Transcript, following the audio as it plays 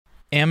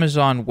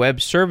Amazon Web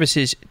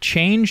Services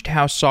changed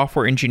how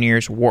software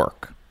engineers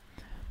work.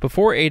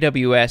 Before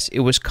AWS,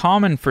 it was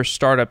common for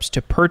startups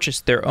to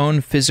purchase their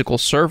own physical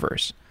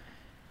servers.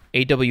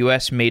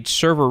 AWS made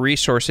server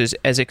resources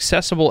as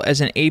accessible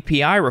as an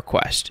API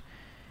request,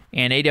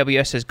 and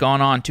AWS has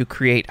gone on to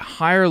create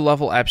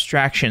higher-level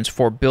abstractions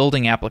for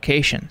building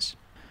applications.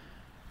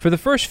 For the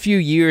first few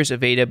years of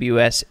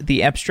AWS,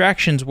 the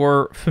abstractions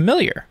were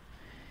familiar.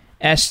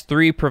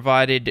 S3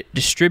 provided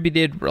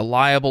distributed,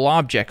 reliable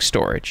object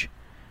storage.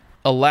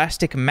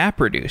 Elastic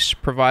MapReduce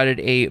provided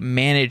a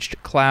managed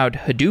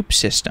cloud Hadoop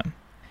system.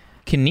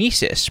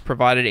 Kinesis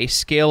provided a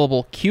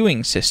scalable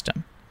queuing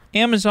system.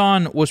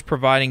 Amazon was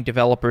providing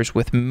developers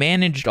with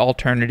managed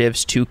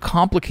alternatives to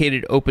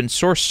complicated open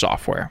source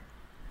software.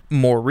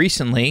 More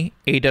recently,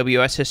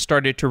 AWS has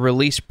started to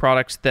release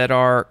products that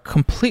are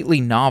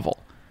completely novel.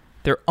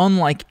 They're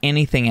unlike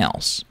anything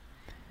else.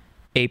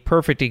 A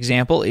perfect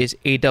example is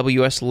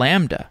AWS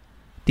Lambda,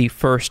 the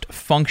first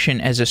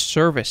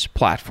function-as-a-service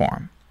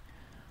platform.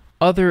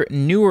 Other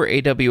newer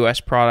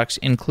AWS products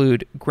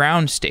include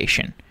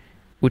GroundStation,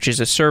 which is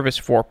a service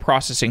for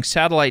processing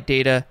satellite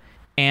data,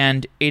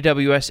 and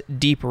AWS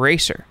Deep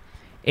Racer,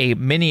 a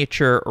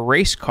miniature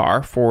race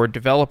car for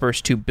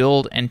developers to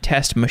build and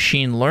test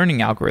machine learning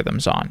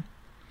algorithms on.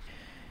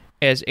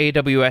 As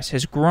AWS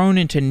has grown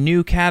into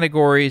new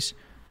categories,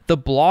 the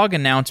blog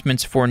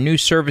announcements for new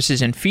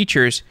services and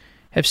features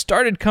have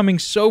started coming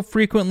so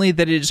frequently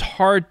that it is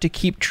hard to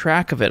keep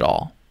track of it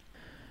all.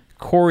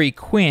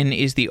 Quinn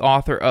is the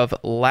author of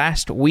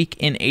Last Week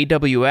in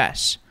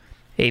AWS,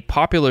 a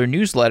popular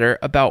newsletter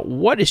about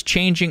what is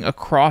changing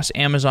across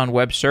Amazon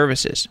Web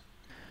Services.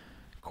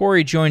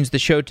 Corey joins the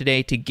show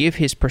today to give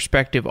his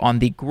perspective on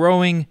the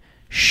growing,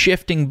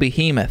 shifting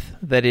behemoth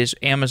that is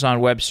Amazon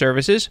Web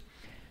Services,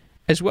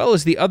 as well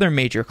as the other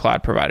major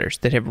cloud providers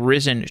that have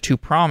risen to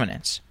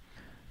prominence.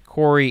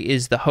 Corey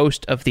is the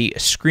host of the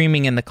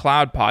Screaming in the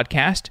Cloud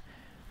podcast,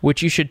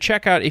 which you should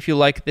check out if you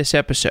like this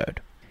episode.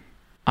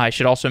 I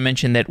should also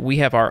mention that we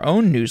have our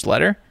own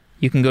newsletter.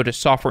 You can go to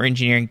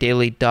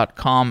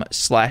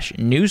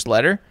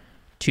softwareengineeringdaily.com/newsletter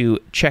to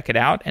check it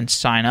out and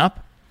sign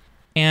up.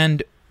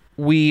 And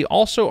we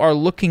also are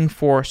looking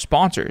for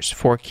sponsors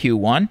for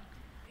Q1.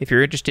 If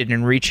you're interested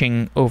in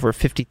reaching over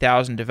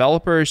 50,000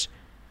 developers,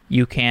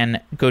 you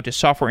can go to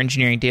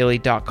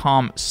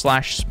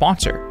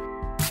softwareengineeringdaily.com/sponsor.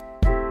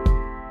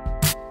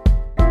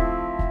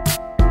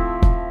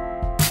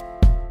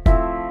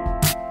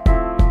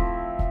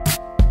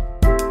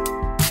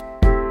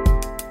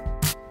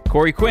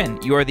 Corey Quinn,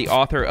 you are the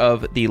author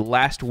of the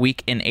Last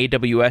Week in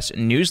AWS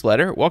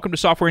newsletter. Welcome to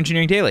Software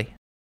Engineering Daily.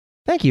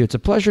 Thank you. It's a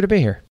pleasure to be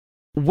here.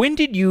 When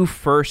did you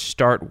first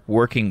start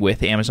working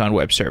with Amazon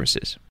Web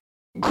Services?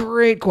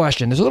 Great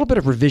question. There's a little bit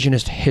of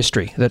revisionist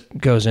history that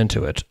goes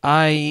into it.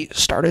 I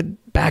started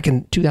back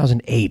in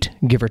 2008,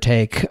 give or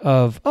take,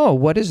 of,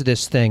 what is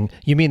this thing?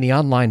 You mean the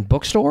online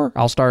bookstore?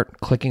 I'll start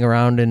clicking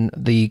around in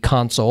the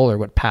console, or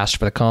what passed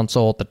for the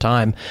console at the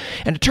time.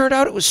 And it turned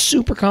out it was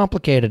super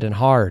complicated and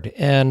hard.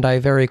 And I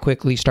very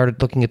quickly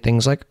started looking at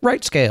things like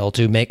RightScale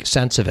to make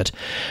sense of it.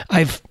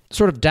 I've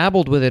sort of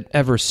dabbled with it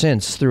ever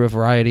since through a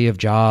variety of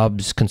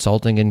jobs,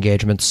 consulting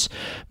engagements,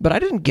 but I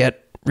didn't get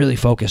really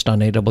focused on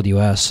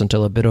AWS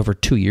until a bit over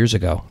 2 years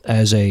ago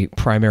as a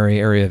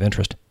primary area of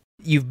interest.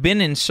 You've been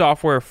in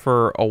software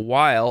for a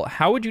while.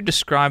 How would you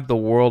describe the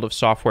world of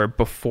software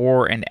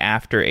before and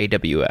after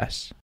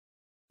AWS?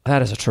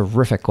 That is a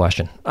terrific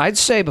question. I'd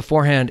say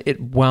beforehand, it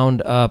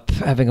wound up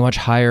having a much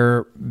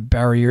higher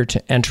barrier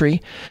to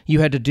entry. You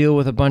had to deal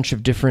with a bunch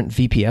of different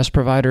VPS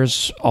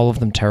providers, all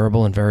of them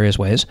terrible in various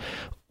ways,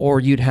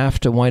 or you'd have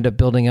to wind up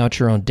building out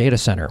your own data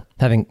center.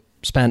 Having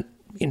spent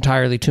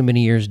entirely too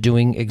many years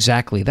doing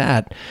exactly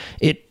that,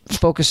 it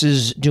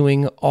focuses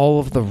doing all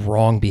of the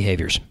wrong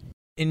behaviors.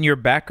 In your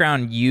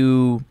background,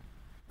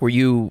 were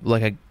you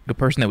like a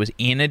person that was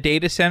in a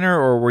data center,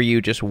 or were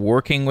you just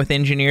working with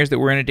engineers that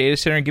were in a data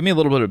center? Give me a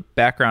little bit of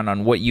background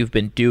on what you've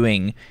been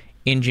doing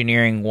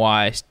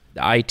engineering-wise,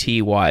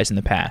 IT-wise in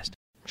the past.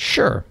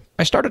 Sure.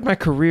 I started my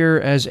career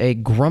as a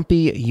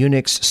grumpy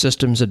Unix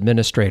systems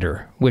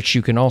administrator, which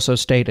you can also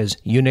state as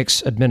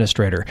Unix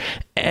administrator.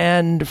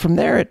 And from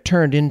there, it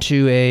turned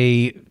into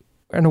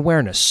an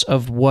awareness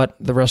of what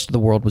the rest of the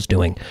world was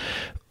doing.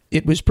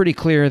 It was pretty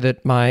clear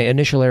that my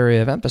initial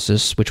area of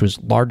emphasis, which was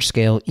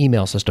large-scale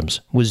email systems,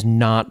 was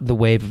not the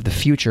wave of the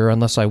future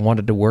unless I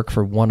wanted to work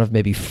for one of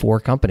maybe 4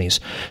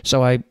 companies.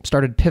 So I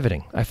started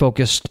pivoting. I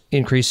focused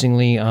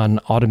increasingly on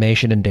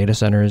automation in data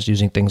centers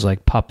using things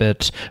like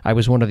Puppet. I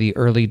was one of the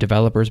early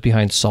developers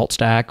behind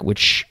SaltStack,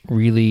 which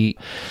really...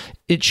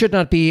 It should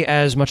not be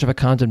as much of a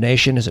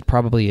condemnation as it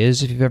probably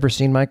is if you've ever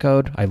seen my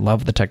code. I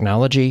love the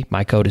technology.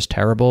 My code is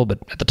terrible, but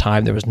at the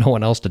time there was no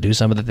one else to do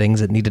some of the things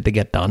that needed to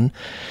get done.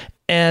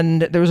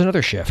 And there was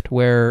another shift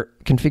where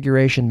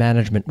configuration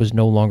management was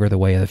no longer the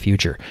way of the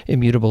future.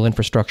 Immutable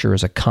infrastructure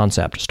as a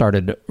concept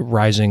started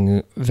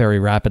rising very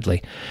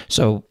rapidly.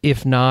 So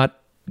if not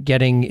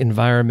getting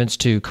environments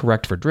to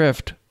correct for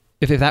drift,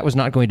 if that was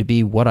not going to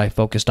be what I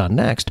focused on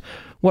next,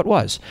 what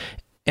was?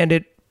 And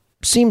it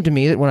seemed to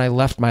me that when I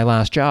left my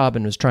last job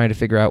and was trying to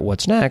figure out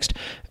what's next,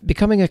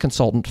 becoming a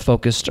consultant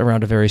focused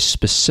around a very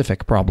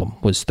specific problem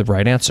was the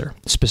right answer.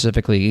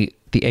 Specifically,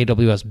 the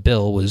AWS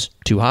bill was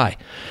too high.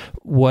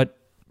 What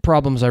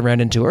problems I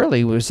ran into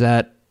early was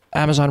that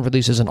Amazon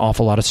releases an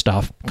awful lot of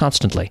stuff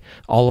constantly.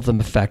 All of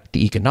them affect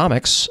the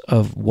economics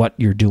of what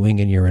you're doing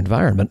in your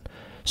environment.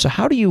 So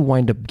how do you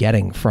wind up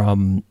getting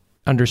from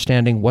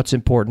understanding what's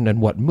important and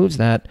what moves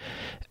that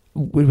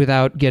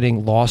without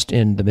getting lost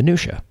in the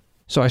minutia?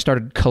 So I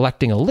started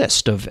collecting a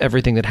list of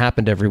everything that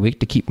happened every week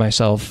to keep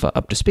myself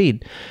up to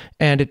speed.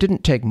 And it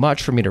didn't take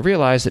much for me to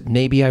realize that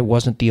maybe I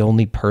wasn't the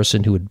only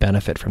person who would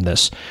benefit from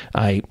this.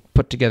 I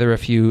put together a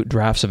few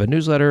drafts of a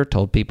newsletter,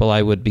 told people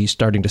I would be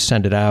starting to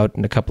send it out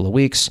in a couple of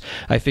weeks.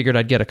 I figured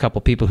I'd get a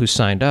couple people who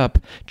signed up.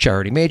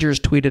 Charity Majors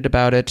tweeted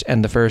about it,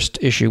 and the first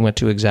issue went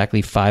to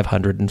exactly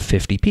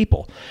 550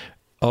 people.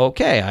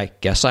 Okay, I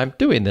guess I'm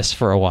doing this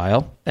for a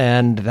while.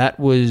 And that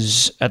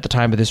was, at the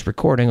time of this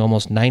recording,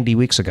 almost 90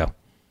 weeks ago.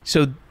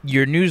 So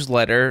your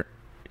newsletter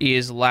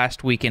is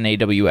Last Week in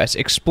AWS.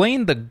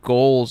 Explain the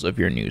goals of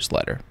your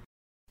newsletter.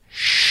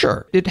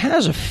 Sure. It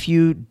has a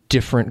few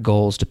different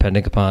goals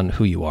depending upon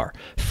who you are.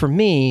 For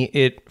me,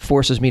 it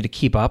forces me to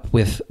keep up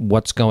with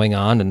what's going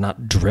on and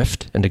not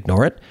drift and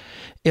ignore it.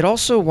 It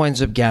also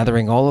winds up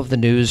gathering all of the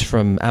news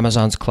from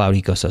Amazon's cloud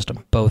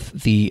ecosystem, both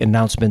the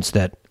announcements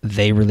that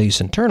they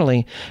release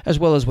internally, as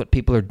well as what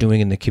people are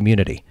doing in the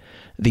community.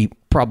 The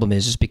problem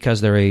is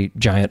because they're a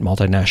giant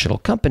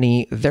multinational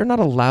company, they're not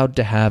allowed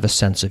to have a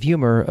sense of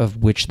humor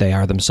of which they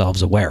are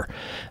themselves aware.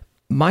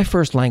 My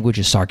first language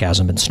is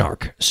sarcasm and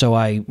snark, so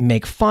I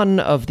make fun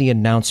of the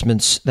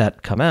announcements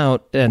that come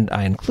out, and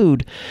I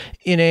include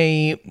in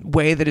a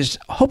way that is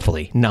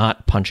hopefully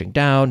not punching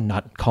down,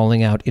 not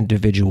calling out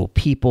individual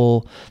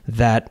people,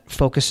 that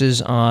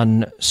focuses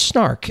on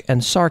snark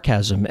and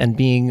sarcasm and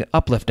being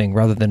uplifting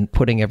rather than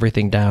putting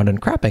everything down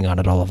and crapping on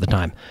it all of the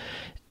time.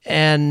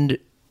 And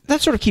that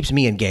sort of keeps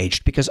me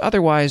engaged because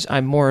otherwise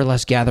I'm more or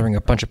less gathering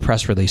a bunch of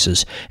press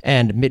releases,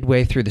 and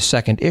midway through the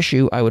second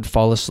issue, I would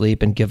fall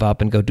asleep and give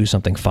up and go do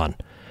something fun.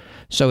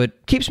 So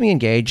it keeps me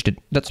engaged, it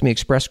lets me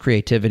express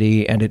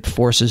creativity, and it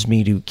forces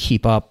me to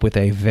keep up with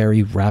a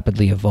very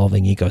rapidly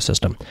evolving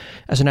ecosystem.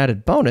 As an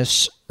added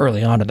bonus,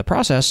 early on in the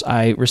process,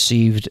 I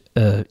received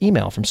an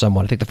email from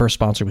someone, I think the first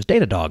sponsor was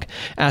Datadog,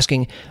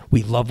 asking,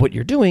 "We love what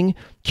you're doing,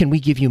 can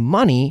we give you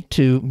money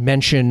to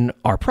mention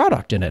our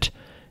product in it?"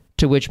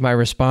 To which my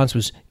response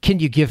was, "Can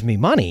you give me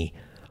money?"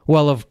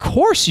 "Well, of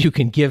course you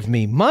can give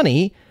me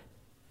money.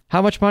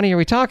 How much money are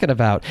we talking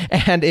about?"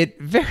 And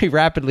it very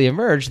rapidly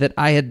emerged that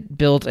I had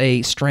built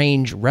a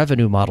strange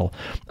revenue model.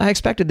 I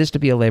expected this to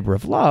be a labor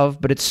of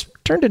love, but it's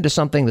turned into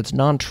something that's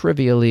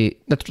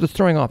that's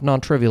throwing off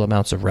non-trivial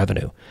amounts of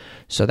revenue.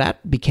 So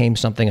that became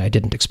something I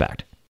didn't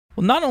expect.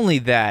 Well, not only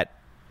that,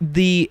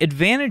 the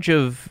advantage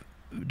of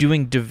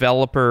doing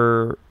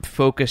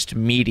developer-focused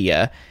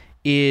media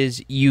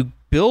is you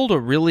build a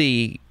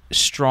really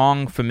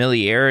strong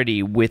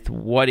familiarity with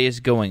what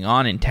is going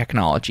on in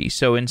technology.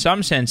 So in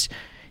some sense,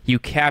 you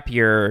cap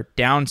your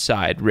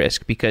downside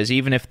risk because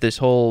even if this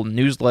whole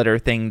newsletter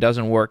thing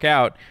doesn't work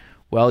out,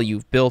 well,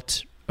 you've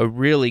built a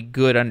really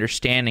good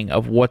understanding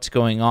of what's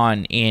going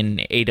on in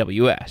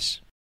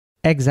AWS.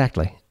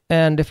 Exactly.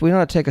 And if we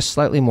want to take a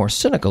slightly more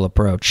cynical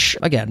approach,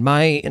 again,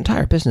 my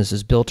entire business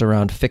is built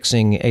around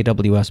fixing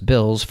AWS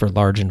bills for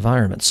large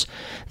environments.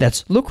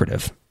 That's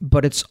lucrative,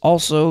 but it's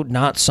also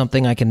not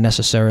something I can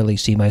necessarily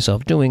see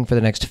myself doing for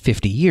the next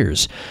 50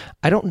 years.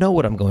 I don't know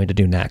what I'm going to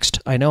do next.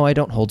 I know I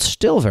don't hold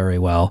still very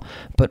well,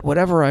 but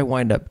whatever I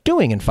wind up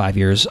doing in 5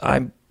 years,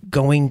 I'm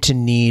going to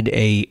need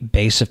a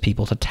base of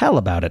people to tell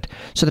about it.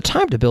 So the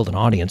time to build an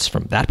audience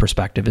from that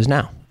perspective is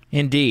now.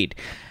 Indeed.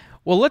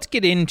 Well, let's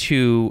get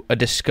into a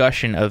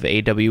discussion of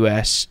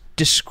AWS.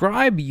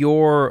 Describe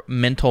your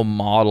mental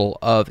model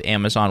of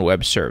Amazon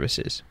Web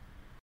Services.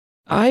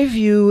 I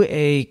view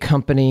a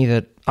company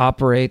that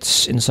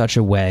operates in such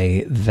a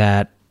way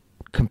that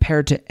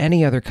compared to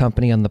any other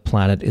company on the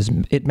planet,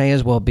 it may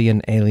as well be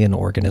an alien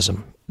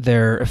organism.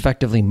 They're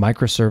effectively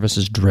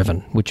microservices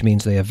driven, which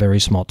means they have very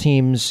small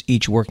teams,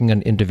 each working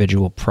on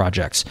individual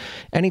projects.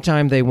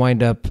 Anytime they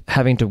wind up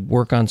having to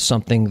work on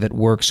something that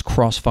works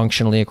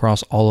cross-functionally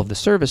across all of the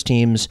service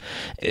teams,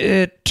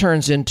 it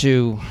turns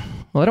into,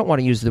 well, I don't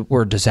want to use the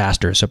word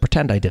disaster, so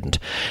pretend I didn't.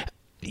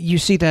 You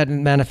see that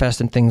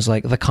manifest in things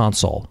like the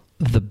console,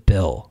 the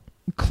bill,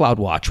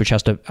 CloudWatch, which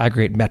has to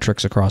aggregate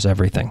metrics across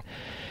everything.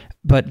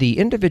 But the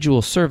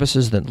individual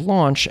services that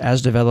launch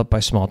as developed by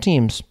small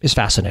teams is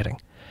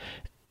fascinating.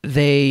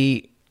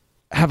 They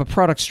have a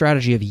product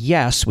strategy of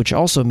yes, which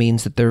also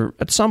means that they're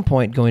at some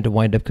point going to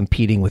wind up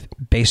competing with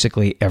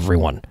basically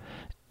everyone.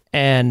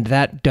 And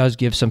that does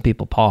give some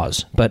people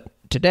pause. But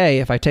today,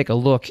 if I take a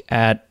look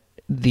at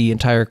the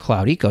entire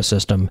cloud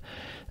ecosystem,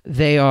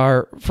 they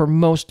are, for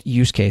most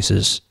use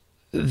cases,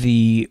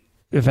 the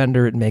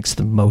vendor it makes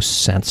the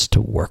most sense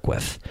to work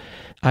with.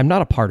 I'm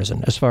not a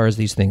partisan as far as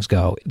these things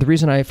go. The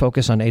reason I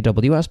focus on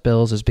AWS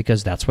bills is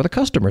because that's where the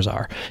customers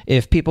are.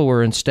 If people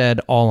were instead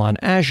all on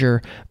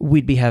Azure,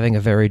 we'd be having a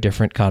very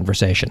different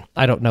conversation.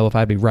 I don't know if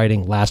I'd be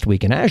writing Last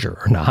Week in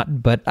Azure or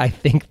not, but I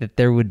think that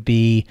there would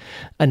be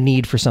a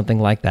need for something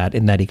like that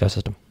in that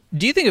ecosystem.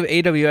 Do you think of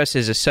AWS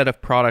as a set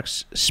of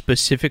products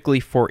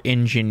specifically for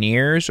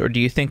engineers, or do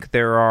you think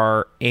there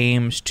are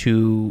aims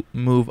to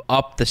move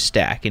up the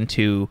stack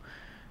into,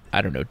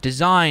 I don't know,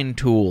 design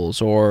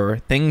tools or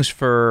things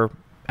for,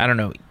 I don't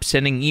know,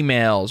 sending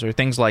emails or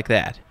things like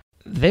that?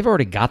 They've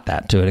already got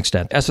that to an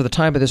extent. As of the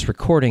time of this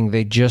recording,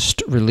 they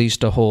just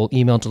released a whole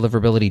email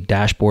deliverability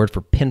dashboard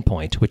for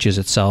Pinpoint, which is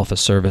itself a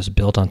service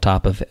built on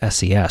top of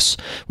SES.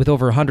 With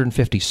over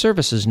 150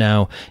 services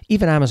now,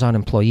 even Amazon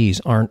employees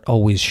aren't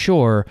always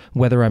sure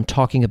whether I'm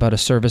talking about a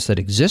service that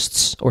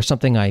exists or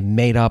something I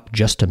made up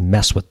just to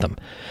mess with them.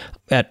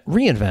 At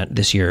reInvent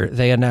this year,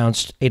 they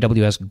announced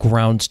AWS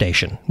Ground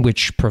Station,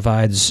 which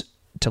provides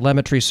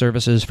telemetry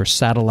services for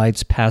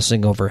satellites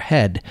passing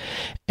overhead.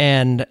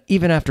 And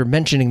even after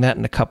mentioning that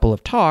in a couple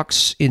of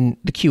talks, in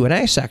the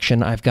Q&A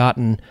section, I've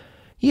gotten,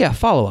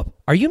 follow-up.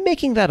 Are you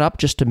making that up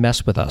just to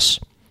mess with us?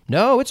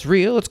 No, it's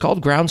real. It's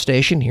called Ground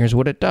Station. Here's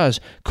what it does.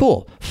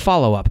 Cool.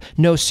 Follow-up.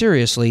 No,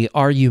 seriously,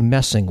 are you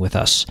messing with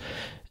us?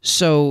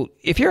 So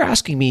if you're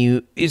asking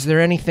me, is there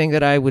anything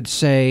that I would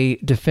say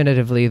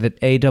definitively that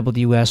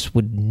AWS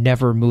would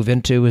never move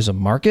into as a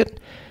market?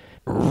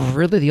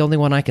 Really, the only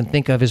one I can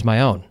think of is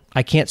my own.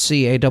 I can't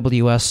see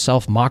AWS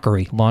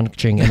self-mockery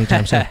launching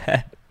anytime soon.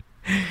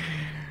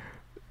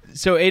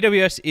 So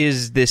AWS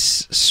is this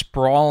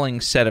sprawling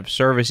set of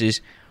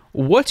services.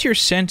 What's your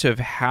sense of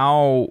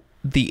how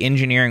the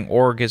engineering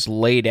org is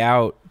laid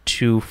out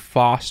to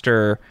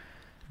foster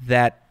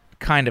that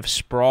kind of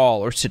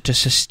sprawl, or to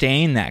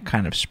sustain that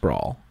kind of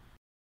sprawl?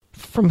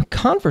 From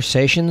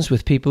conversations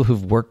with people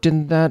who've worked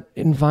in that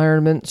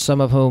environment,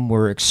 some of whom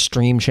were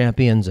extreme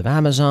champions of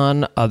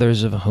Amazon,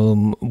 others of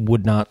whom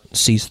would not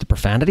cease the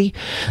profanity,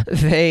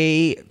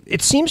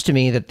 it seems to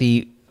me that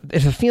the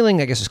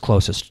feeling, I guess, is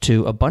closest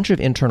to a bunch of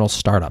internal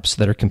startups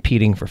that are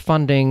competing for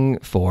funding,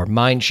 for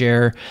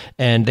mindshare,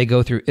 and they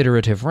go through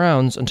iterative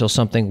rounds until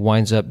something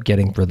winds up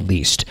getting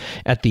released.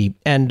 At the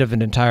end of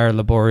an entire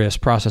laborious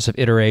process of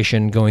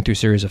iteration, going through a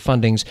series of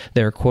fundings,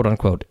 their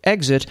quote-unquote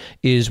exit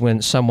is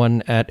when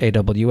someone at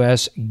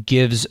AWS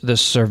gives the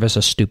service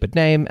a stupid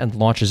name and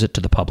launches it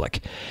to the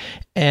public.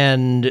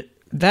 And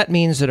that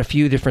means that a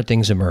few different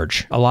things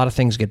emerge. A lot of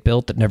things get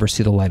built that never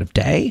see the light of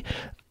day.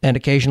 And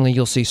occasionally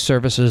you'll see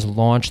services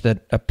launch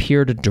that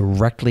appear to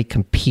directly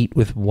compete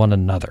with one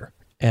another.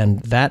 And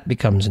that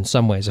becomes, in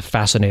some ways, a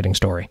fascinating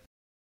story.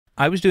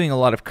 I was doing a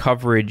lot of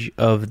coverage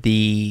of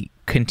the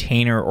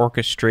container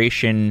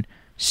orchestration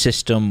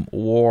system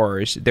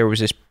wars. There was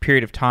this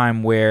period of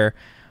time where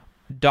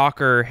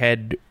Docker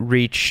had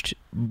reached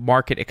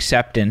market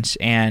acceptance,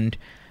 and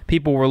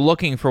people were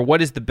looking for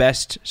what is the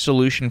best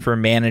solution for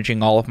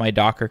managing all of my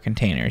Docker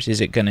containers. Is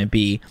it going to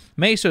be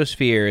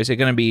Mesosphere? Is it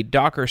going to be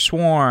Docker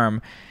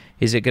Swarm?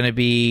 Is it going to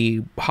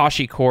be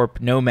HashiCorp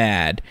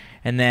Nomad?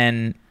 And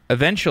then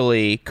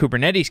eventually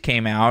Kubernetes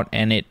came out,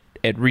 and it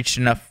reached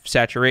enough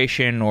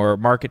saturation or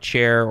market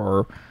share,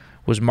 or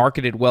was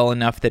marketed well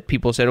enough that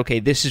people said, okay,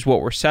 this is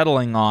what we're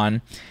settling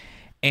on.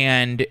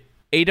 And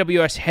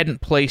AWS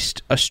hadn't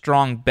placed a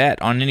strong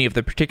bet on any of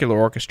the particular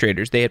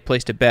orchestrators. They had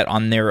placed a bet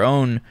on their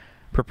own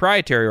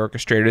proprietary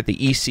orchestrator, the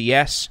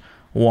ECS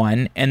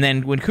one. And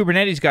then when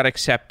Kubernetes got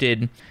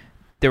accepted,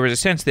 there was a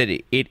sense that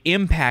it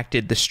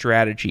impacted the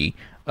strategy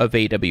of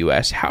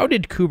AWS. How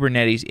did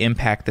Kubernetes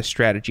impact the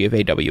strategy of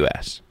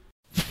AWS?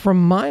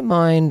 From my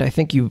mind, I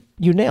think you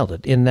nailed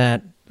it, in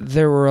that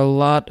there were a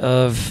lot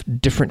of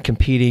different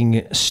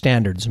competing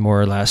standards,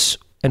 more or less.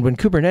 And when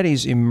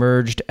Kubernetes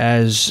emerged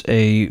as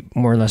a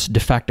more or less de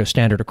facto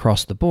standard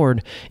across the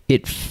board,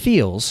 it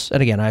feels,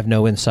 and again, I have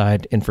no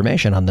inside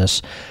information on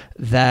this,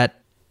 that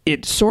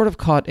it sort of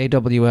caught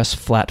AWS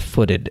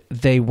flat-footed.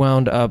 They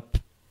wound up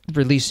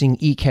releasing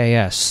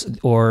EKS,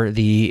 or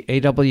the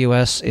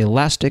AWS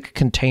Elastic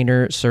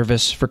Container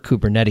Service for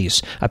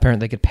Kubernetes.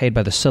 Apparently they get paid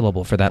by the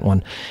syllable for that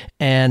one.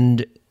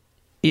 And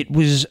it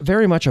was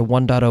very much a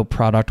 1.0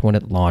 product when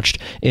it launched.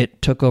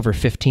 It took over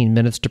 15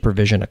 minutes to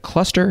provision a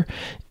cluster.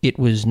 It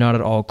was not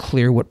at all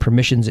clear what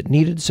permissions it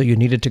needed, so you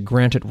needed to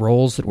grant it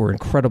roles that were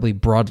incredibly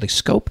broadly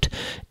scoped.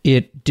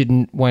 It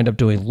didn't wind up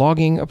doing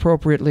logging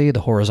appropriately.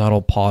 The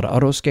horizontal pod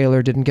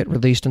autoscaler didn't get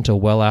released until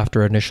well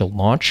after initial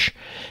launch.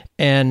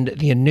 And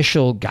the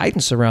initial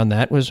guidance around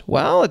that was,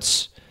 well,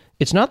 it's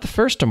not the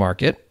first to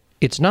market.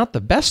 It's not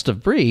the best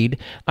of breed.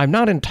 I'm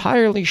not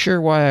entirely sure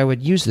why I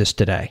would use this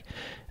today.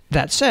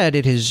 That said,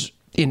 it has,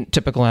 in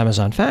typical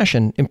Amazon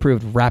fashion,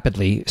 improved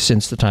rapidly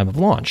since the time of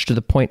launch, to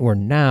the point where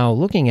now,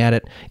 looking at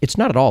it, it's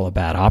not at all a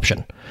bad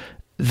option.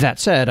 That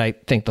said, I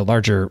think the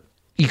larger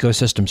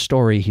ecosystem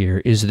story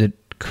here is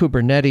that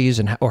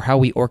Kubernetes or how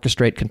we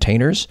orchestrate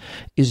containers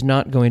is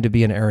not going to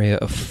be an area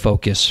of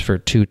focus for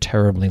too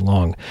terribly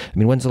long. I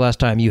mean, when's the last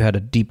time you had a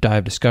deep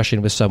dive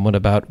discussion with someone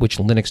about which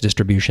Linux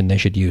distribution they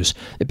should use?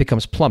 It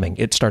becomes plumbing.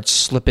 It starts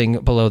slipping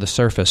below the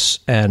surface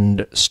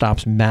and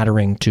stops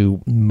mattering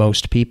to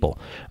most people.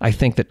 I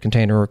think that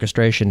container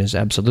orchestration is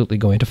absolutely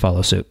going to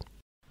follow suit.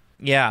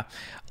 Yeah.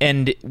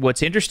 And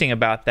what's interesting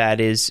about that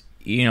is,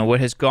 what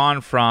has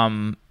gone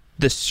from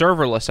the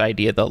serverless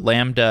idea, the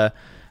Lambda,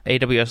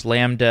 AWS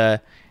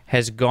Lambda,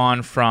 has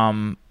gone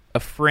from a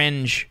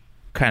fringe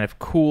kind of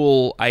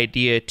cool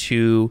idea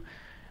to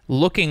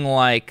looking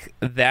like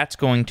that's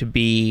going to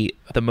be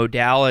the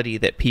modality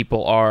that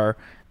people are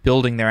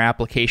building their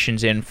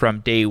applications in from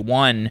day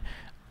one,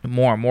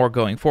 more and more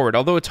going forward.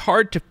 Although it's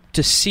hard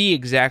to see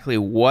exactly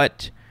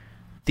what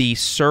the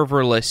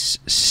serverless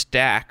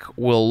stack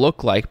will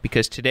look like,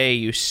 because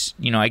today,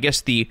 I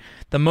guess the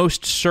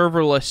most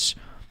serverless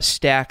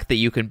stack that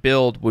you can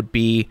build would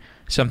be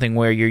something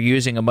where you're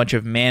using a bunch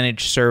of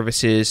managed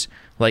services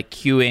like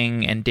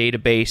queuing and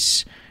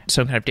database,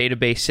 some kind of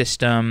database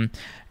system,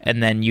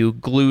 and then you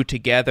glue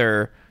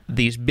together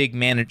these big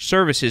managed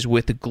services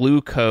with the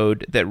glue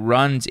code that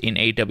runs in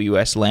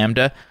AWS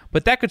Lambda.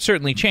 But that could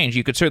certainly change.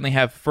 You could certainly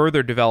have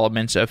further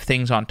developments of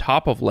things on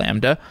top of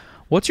Lambda.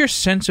 What's your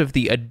sense of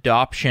the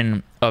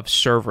adoption of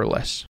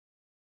serverless?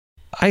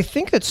 I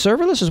think that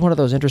serverless is one of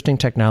those interesting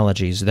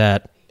technologies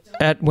that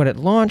when it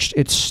launched,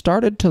 it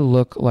started to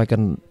look like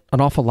an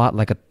awful lot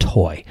like a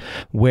toy,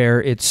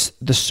 where it's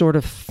the sort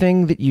of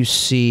thing that you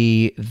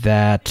see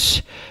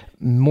that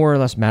more or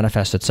less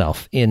manifests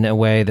itself in a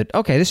way that,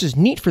 okay, this is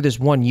neat for this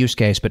one use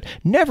case, but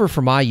never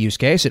for my use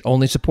case. It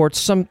only supports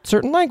some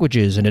certain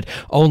languages, and it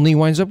only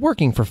winds up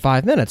working for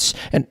 5 minutes.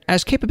 And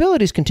as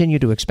capabilities continue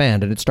to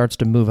expand and it starts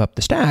to move up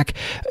the stack,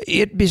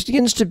 it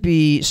begins to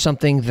be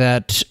something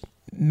that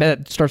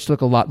starts to look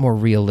a lot more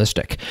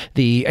realistic.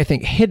 The, I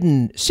think,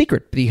 hidden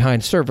secret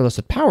behind serverless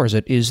that powers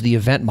it is the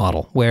event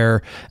model,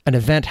 where an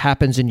event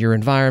happens in your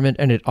environment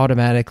and it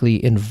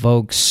automatically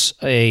invokes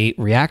a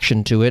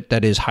reaction to it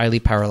that is highly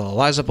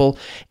parallelizable,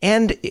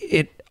 and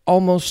it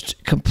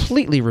almost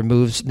completely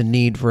removes the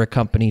need for a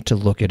company to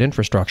look at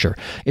infrastructure.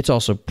 It's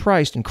also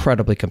priced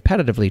incredibly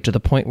competitively to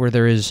the point where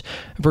there is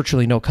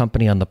virtually no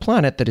company on the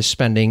planet that is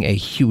spending a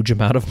huge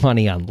amount of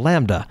money on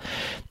Lambda.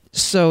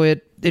 So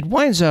it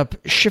winds up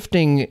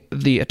shifting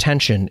the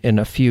attention in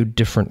a few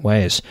different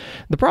ways.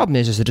 The problem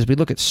is that as we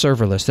look at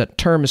serverless, that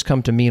term has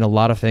come to mean a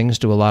lot of things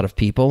to a lot of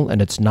people,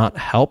 and it's not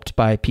helped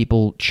by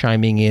people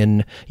chiming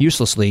in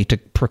uselessly to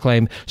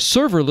proclaim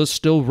serverless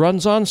still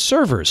runs on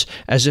servers,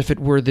 as if it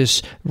were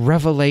this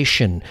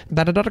revelation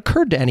that had not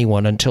occurred to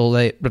anyone until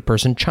the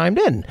person chimed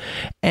in.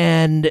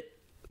 And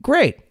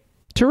great.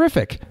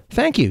 Terrific.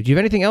 Thank you. Do you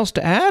have anything else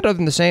to add other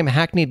than the same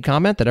hackneyed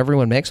comment that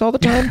everyone makes all the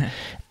time?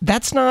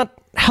 That's not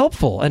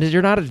helpful, and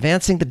you're not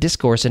advancing the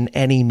discourse in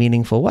any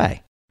meaningful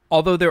way.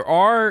 Although there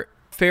are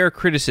fair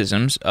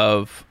criticisms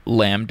of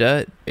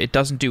Lambda, it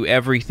doesn't do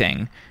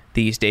everything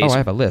these days. Oh, I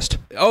have a list.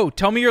 Oh,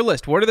 tell me your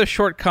list. What are the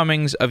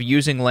shortcomings of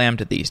using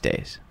Lambda these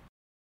days?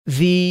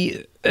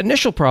 The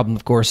initial problem,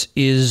 of course,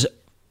 is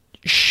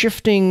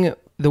shifting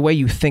the way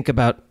you think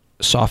about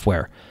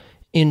software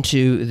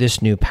into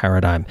this new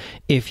paradigm.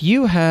 If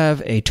you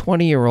have a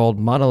 20-year-old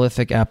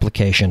monolithic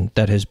application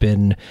that has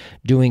been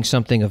doing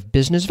something of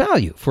business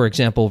value, for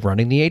example,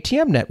 running the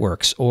ATM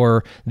networks,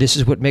 or this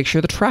is what makes sure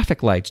the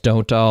traffic lights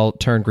don't all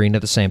turn green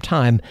at the same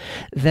time,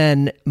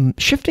 then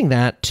shifting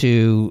that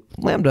to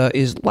Lambda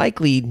is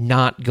likely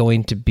not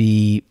going to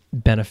be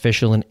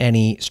beneficial in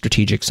any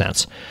strategic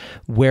sense.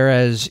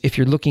 Whereas if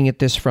you're looking at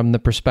this from the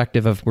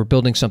perspective of we're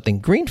building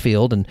something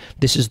greenfield and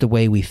this is the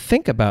way we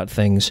think about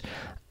things,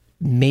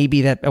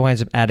 maybe that winds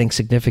up adding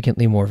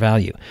significantly more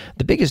value.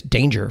 The biggest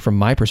danger from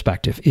my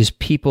perspective is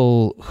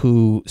people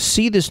who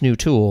see this new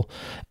tool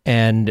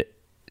and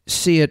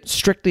see it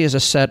strictly as a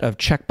set of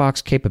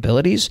checkbox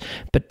capabilities,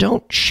 but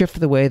don't shift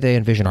the way they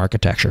envision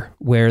architecture,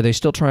 where they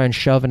still try and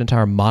shove an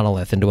entire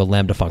monolith into a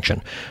Lambda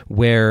function,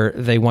 where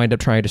they wind up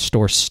trying to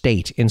store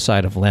state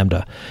inside of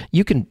Lambda.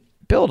 You can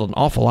build an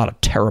awful lot of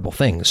terrible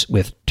things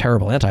with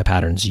terrible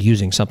anti-patterns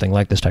using something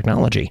like this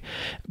technology.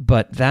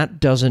 But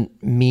that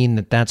doesn't mean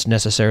that that's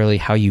necessarily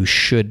how you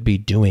should be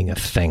doing a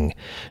thing.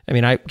 I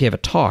mean, I gave a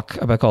talk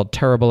called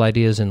Terrible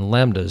Ideas in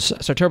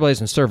Lambdas. So Terrible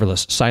Ideas in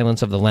Serverless,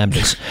 Silence of the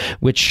Lambdas,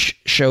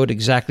 which showed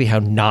exactly how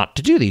not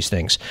to do these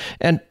things.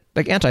 And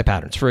like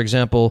anti-patterns, for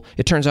example,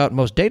 it turns out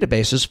most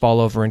databases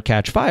fall over and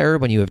catch fire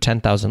when you have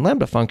 10,000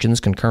 Lambda functions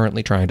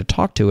concurrently trying to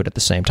talk to it at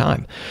the same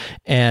time.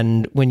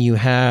 And when you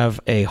have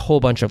a whole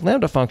bunch of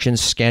Lambda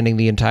functions scanning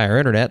the entire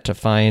internet to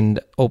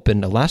find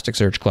open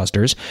Elasticsearch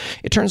clusters,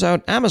 it turns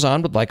out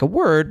Amazon would like a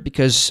word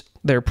because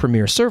their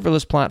premier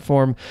serverless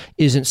platform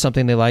isn't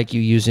something they like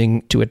you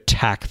using to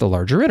attack the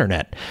larger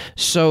internet.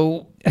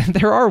 So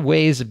there are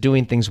ways of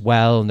doing things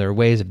well, and there are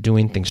ways of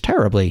doing things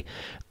terribly.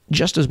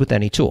 Just as with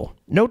any tool,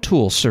 no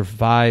tool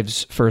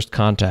survives first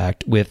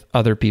contact with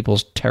other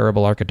people's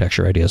terrible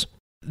architecture ideas.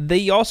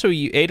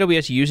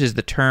 AWS uses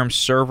the term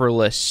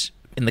serverless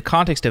in the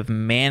context of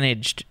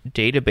managed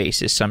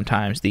databases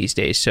sometimes these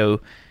days.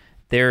 So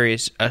there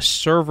is a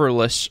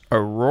serverless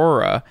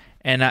Aurora,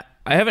 and I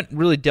haven't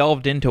really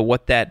delved into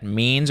what that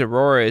means.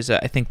 Aurora is,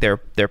 I think, their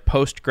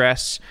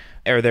Postgres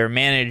or their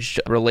managed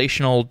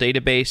relational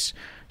database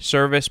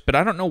service, but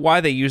I don't know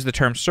why they use the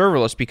term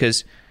serverless,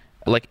 because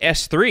like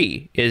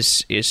S3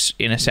 is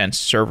in a sense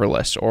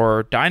serverless,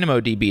 or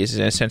DynamoDB is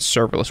in a sense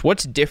serverless.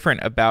 What's different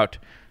about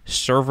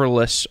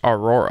serverless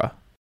Aurora?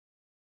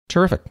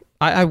 Terrific.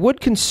 I would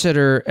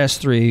consider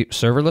S3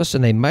 serverless,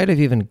 and they might have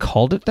even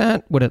called it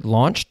that when it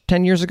launched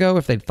 10 years ago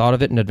if they'd thought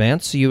of it in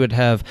advance. So you would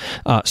have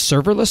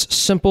serverless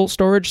simple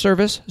storage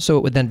service, so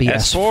it would then be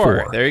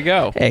S4. There you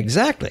go.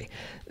 Exactly.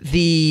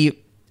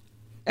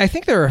 I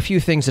think there are a few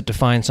things that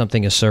define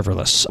something as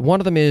serverless. One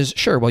of them is,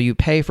 sure, well, you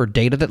pay for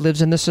data that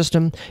lives in the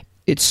system,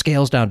 it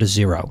scales down to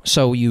zero.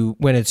 So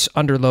when it's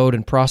under load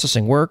and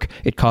processing work,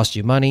 it costs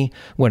you money.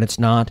 When it's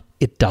not,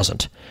 it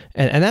doesn't.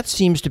 And that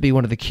seems to be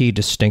one of the key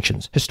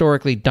distinctions.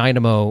 Historically,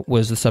 Dynamo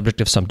was the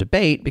subject of some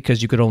debate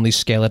because you could only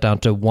scale it down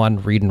to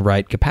one read and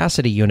write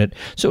capacity unit,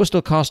 so it was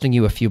still costing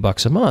you a few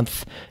bucks a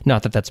month.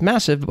 Not that that's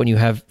massive, but when you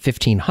have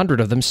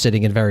 1,500 of them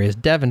sitting in various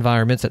dev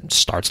environments, it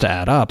starts to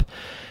add up.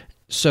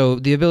 So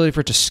the ability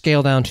for it to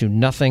scale down to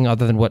nothing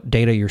other than what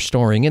data you're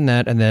storing in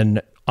that, and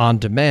then on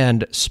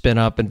demand spin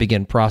up and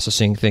begin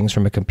processing things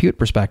from a compute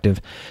perspective,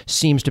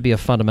 seems to be a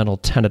fundamental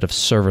tenet of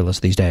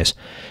serverless these days.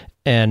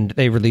 And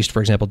they released, for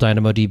example,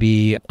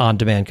 DynamoDB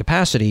on-demand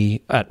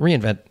capacity at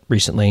reInvent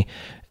recently,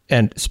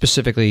 and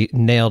specifically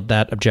nailed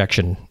that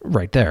objection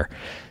right there.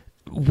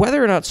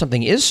 Whether or not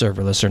something is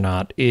serverless or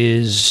not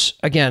is,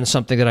 again,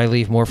 something that I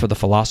leave more for the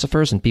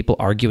philosophers and people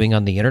arguing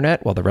on the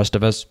internet while the rest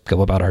of us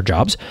go about our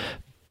jobs.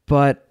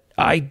 But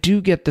I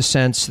do get the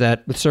sense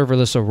that with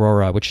serverless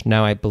Aurora, which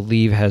now I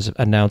believe has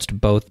announced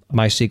both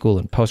MySQL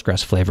and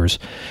Postgres flavors,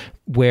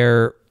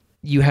 where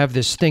you have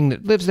this thing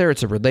that lives there.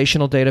 It's a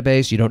relational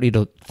database. You don't need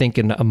to think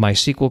in a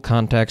MySQL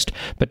context.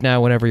 But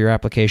now whenever your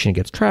application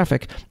gets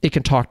traffic, it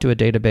can talk to a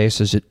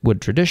database as it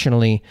would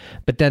traditionally.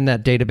 But then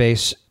that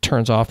database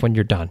turns off when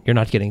you're done. You're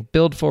not getting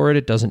billed for it.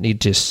 It doesn't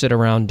need to sit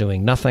around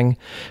doing nothing.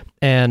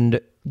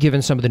 And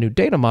given some of the new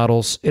data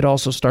models, it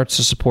also starts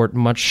to support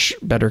much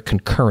better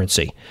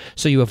concurrency.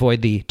 So you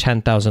avoid the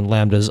 10,000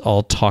 lambdas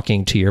all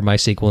talking to your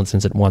MySQL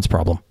instance at once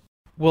problem.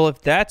 Well,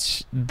 if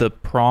that's the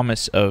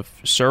promise of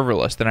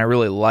serverless, then I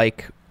really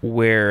like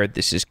where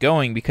this is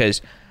going,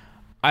 because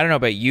I don't know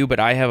about you, but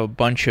I have a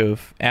bunch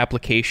of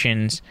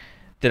applications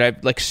that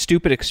I've, like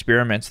stupid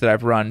experiments that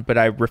I've run, but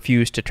I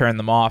refuse to turn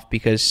them off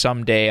because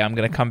someday I'm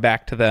going to come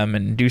back to them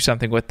and do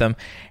something with them.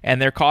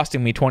 And they're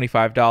costing me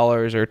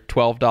 $25 or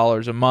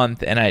 $12 a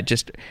month. And I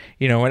just,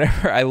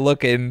 whenever I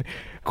look in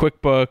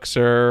QuickBooks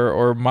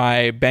or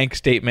my bank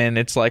statement,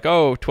 it's like,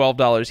 oh,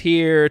 $12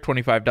 here,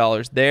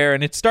 $25 there.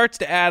 And it starts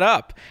to add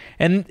up.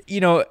 And,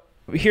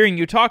 hearing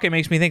you talk, it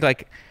makes me think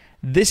like,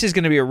 this is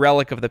going to be a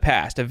relic of the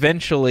past.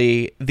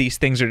 Eventually, these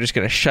things are just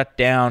going to shut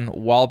down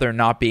while they're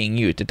not being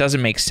used. It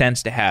doesn't make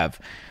sense to have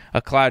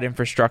a cloud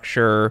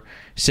infrastructure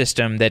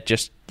system that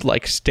just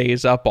like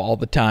stays up all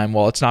the time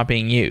while it's not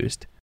being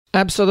used.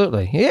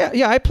 Absolutely.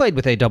 Yeah, I played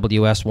with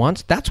AWS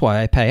once. That's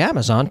why I pay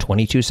Amazon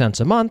 22 cents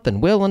a month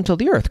and will until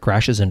the earth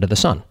crashes into the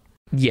sun.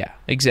 Yeah,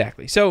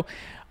 exactly. So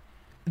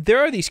there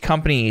are these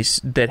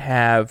companies that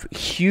have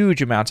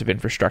huge amounts of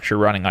infrastructure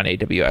running on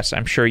AWS.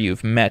 I'm sure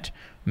you've met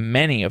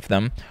many of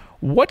them.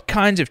 What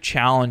kinds of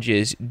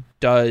challenges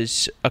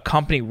does a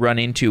company run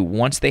into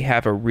once they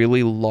have a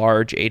really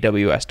large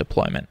AWS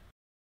deployment?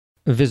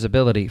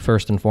 Visibility,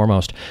 first and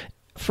foremost.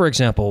 For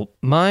example,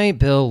 my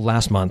bill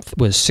last month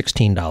was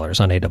 $16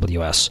 on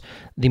AWS.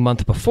 The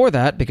month before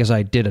that, because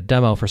I did a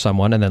demo for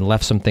someone and then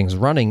left some things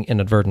running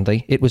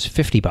inadvertently, it was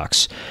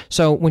 $50.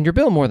 So when your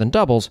bill more than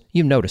doubles,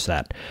 you notice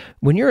that.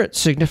 When you're at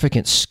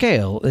significant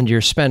scale and you're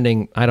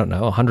spending,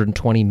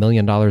 $120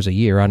 million a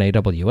year on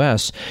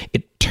AWS,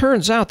 it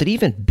turns out that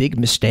even big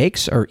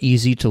mistakes are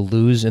easy to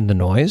lose in the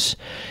noise.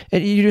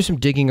 And you do some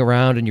digging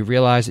around and you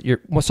realize that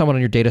someone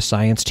on your data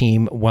science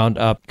team wound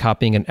up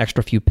copying an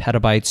extra few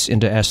petabytes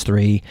into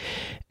S3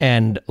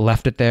 and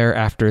left it there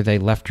after they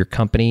left your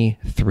company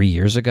 3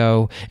 years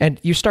ago. And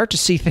you start to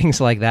see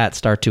things like that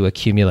start to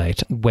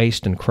accumulate,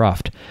 waste and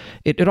cruft.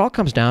 It all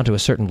comes down to a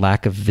certain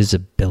lack of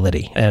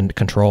visibility and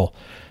control.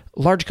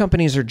 Large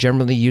companies are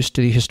generally used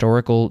to the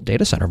historical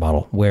data center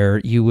model, where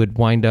you would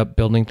wind up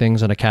building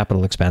things on a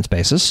capital expense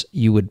basis.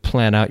 You would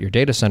plan out your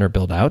data center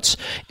build-outs,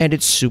 and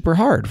it's super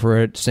hard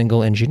for a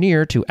single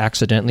engineer to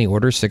accidentally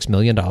order $6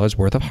 million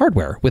worth of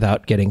hardware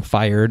without getting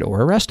fired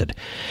or arrested.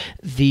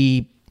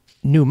 The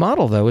new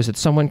model, though, is that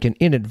someone can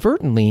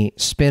inadvertently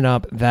spin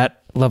up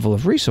that level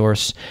of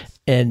resource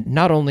and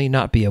not only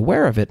not be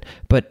aware of it,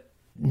 but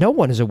no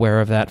one is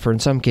aware of that for, in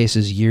some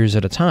cases, years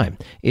at a time.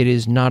 It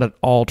is not at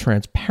all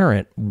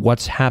transparent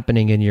what's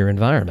happening in your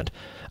environment.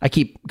 I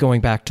keep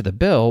going back to the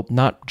bill,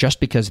 not just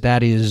because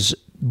that is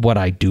what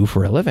I do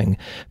for a living,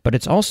 but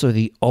it's also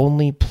the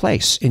only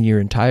place in your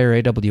entire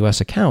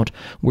AWS account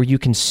where you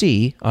can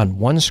see on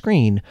one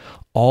screen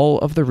all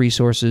of the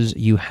resources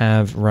you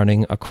have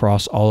running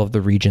across all of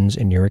the regions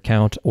in your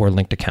account or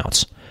linked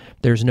accounts.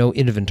 There's no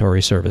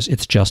inventory service.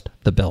 It's just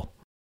the bill.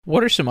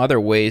 What are some other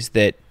ways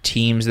that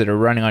teams that are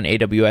running on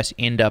AWS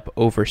end up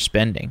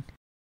overspending?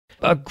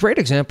 A great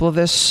example of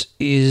this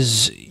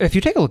is, if you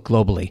take a look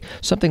globally,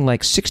 something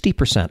like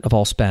 60% of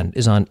all spend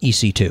is on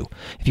EC2.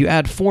 If you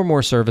add 4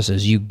 more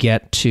services, you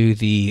get to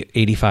the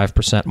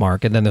 85%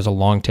 mark, and then there's a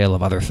long tail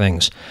of other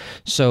things.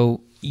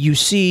 So you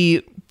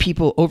see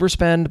people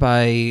overspend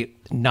by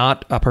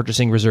not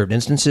purchasing reserved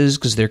instances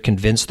because they're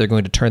convinced they're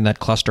going to turn that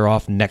cluster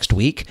off next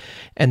week,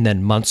 and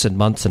then months and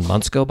months and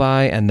months go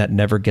by, and that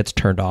never gets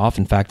turned off.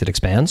 In fact, it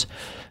expands.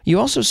 You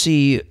also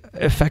see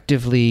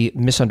effectively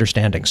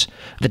misunderstandings.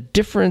 The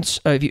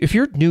difference, if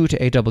you're new to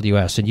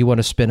AWS and you want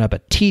to spin up a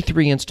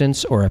T3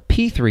 instance or a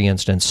P3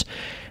 instance,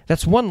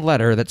 that's one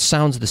letter that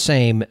sounds the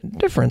same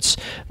difference,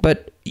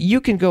 but you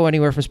can go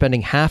anywhere from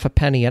spending half a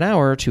penny an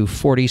hour to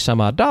 40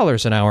 some odd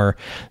dollars an hour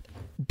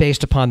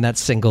based upon that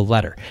single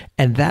letter.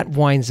 And that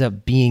winds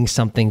up being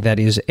something that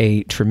is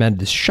a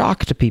tremendous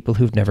shock to people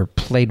who've never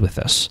played with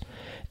this.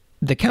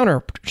 The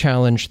counter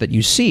challenge that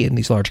you see in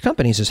these large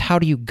companies is, how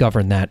do you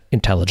govern that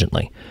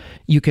intelligently?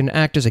 You can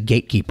act as a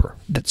gatekeeper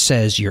that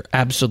says you're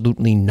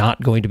absolutely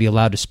not going to be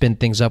allowed to spin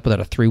things up without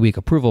a 3-week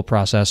approval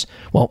process.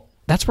 Well,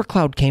 that's where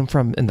cloud came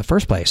from in the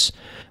first place.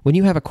 When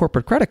you have a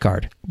corporate credit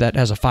card that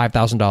has a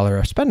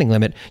 $5,000 spending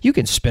limit, you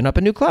can spin up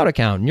a new cloud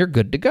account and you're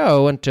good to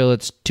go until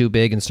it's too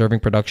big and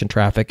serving production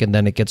traffic, and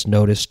then it gets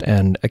noticed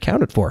and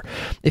accounted for.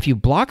 If you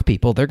block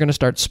people, they're going to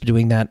start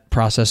doing that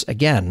process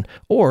again,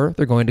 or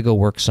they're going to go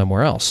work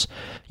somewhere else.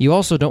 You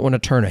also don't want to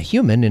turn a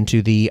human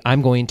into the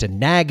I'm going to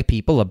nag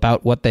people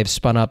about what they've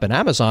spun up in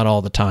Amazon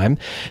all the time.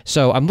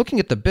 So I'm looking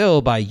at the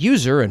bill by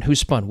user and who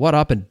spun what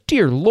up, and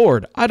dear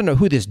Lord, I don't know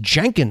who this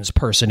Jenkins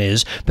person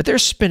is, but they're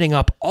spinning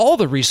up all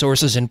the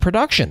resources in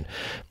production.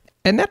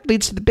 And that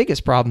leads to the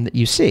biggest problem that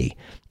you see.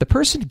 The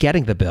person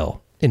getting the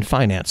bill in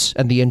finance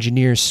and the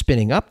engineers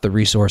spinning up the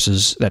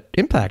resources that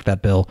impact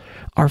that bill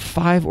are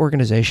 5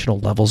 organizational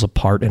levels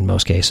apart in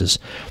most cases.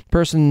 The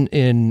person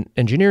in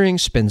engineering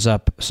spins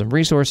up some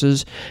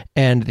resources,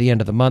 and at the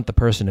end of the month, the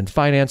person in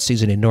finance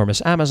sees an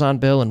enormous Amazon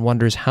bill and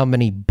wonders how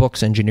many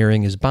books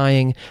engineering is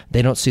buying.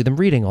 They don't see them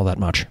reading all that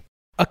much.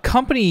 A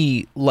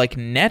company like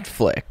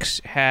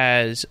Netflix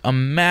has a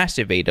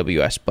massive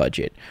AWS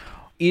budget.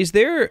 Is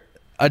there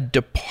a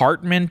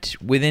department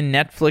within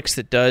Netflix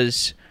that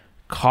does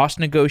cost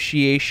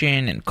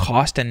negotiation and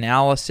cost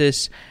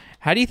analysis?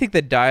 How do you think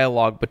the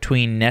dialogue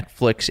between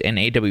Netflix and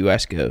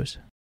AWS goes?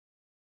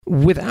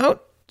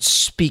 Without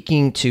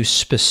speaking to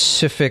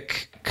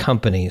specific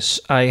companies,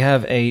 I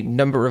have a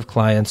number of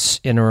clients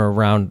in or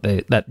around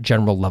that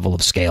general level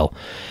of scale,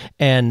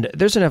 and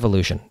there's an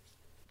evolution.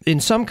 In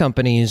some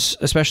companies,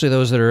 especially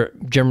those that are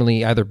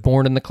generally either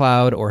born in the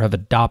cloud or have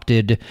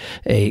adopted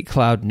a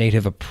cloud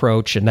native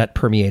approach, and that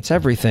permeates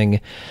everything,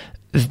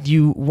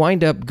 you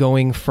wind up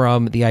going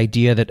from the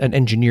idea that an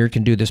engineer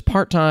can do this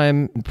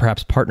part-time,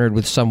 perhaps partnered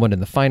with someone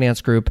in the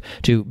finance group,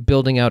 to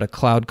building out a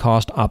cloud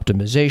cost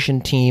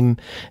optimization team,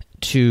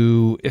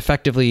 to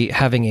effectively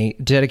having a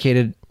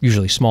dedicated,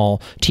 usually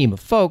small, team of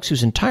folks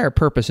whose entire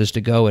purpose is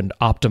to go and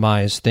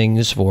optimize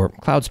things for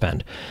cloud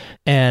spend.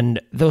 And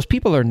those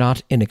people are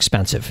not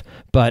inexpensive,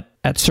 but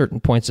at certain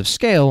points of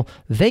scale,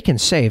 they can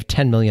save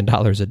 $10 million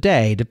a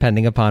day,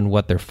 depending upon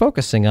what they're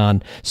focusing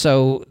on.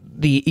 So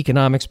the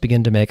economics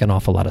begin to make an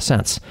awful lot of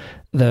sense.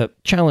 The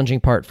challenging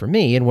part for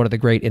me, and one of the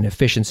great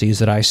inefficiencies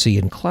that I see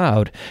in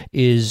cloud,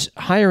 is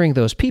hiring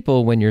those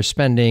people when you're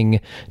spending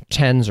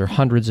tens or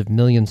hundreds of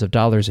millions of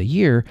dollars a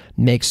year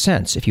makes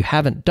sense. If you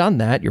haven't done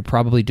that, you're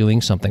probably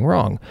doing something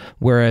wrong.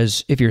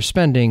 Whereas if you're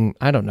spending,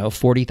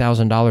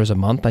 $40,000 a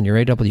month on your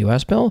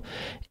AWS bill,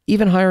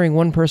 even hiring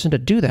one person to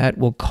do that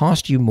will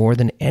cost you more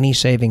than any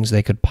savings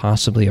they could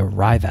possibly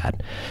arrive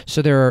at.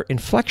 So there are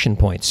inflection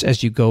points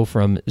as you go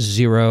from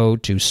 0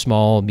 to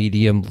small,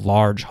 medium,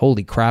 large,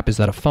 holy crap, is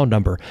that a phone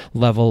number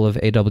level of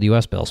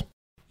AWS bills.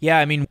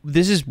 Yeah,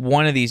 this is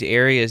one of these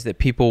areas that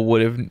people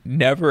would have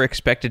never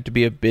expected to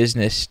be a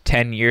business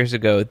 10 years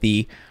ago,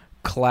 the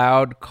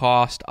cloud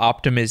cost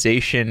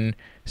optimization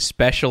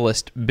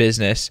specialist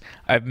business.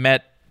 I've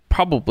met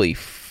probably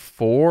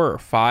 4 or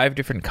 5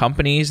 different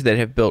companies that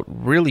have built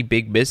really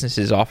big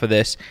businesses off of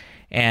this,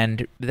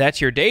 and that's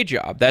your day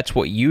job. That's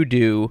what you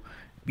do,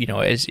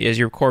 as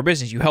your core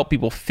business. You help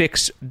people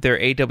fix their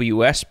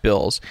AWS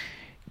bills.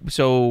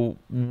 So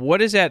what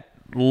does that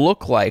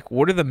look like?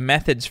 What are the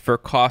methods for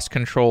cost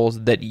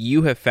controls that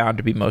you have found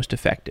to be most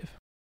effective?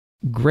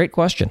 Great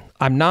question.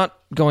 I'm not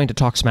going to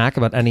talk smack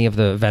about any of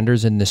the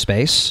vendors in this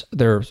space.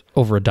 There's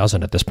over a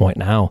dozen at this point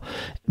now,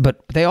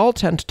 but they all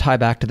tend to tie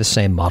back to the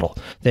same model.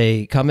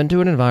 They come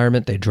into an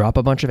environment, they drop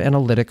a bunch of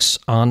analytics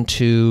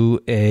onto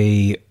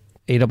a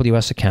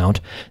AWS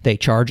account. They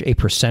charge a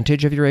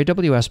percentage of your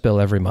AWS bill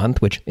every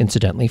month, which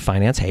incidentally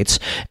finance hates.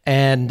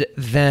 And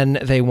then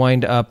they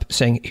wind up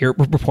saying, here,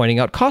 we're pointing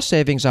out cost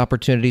savings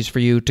opportunities for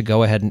you to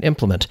go ahead and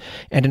implement.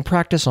 And in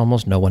practice,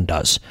 almost no one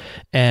does.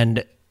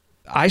 And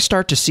I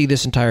start to see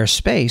this entire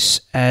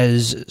space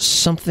as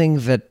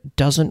something that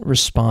doesn't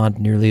respond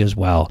nearly as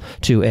well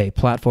to a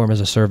platform as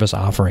a service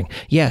offering.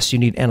 Yes, you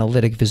need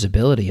analytic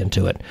visibility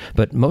into it,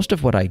 but most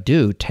of what I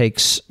do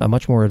takes a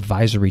much more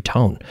advisory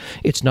tone.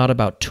 It's not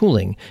about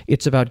tooling.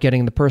 It's about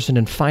getting the person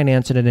in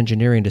finance and in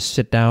engineering to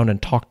sit down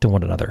and talk to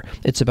one another.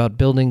 It's about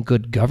building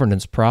good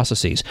governance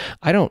processes.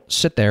 I don't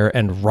sit there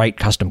and write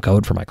custom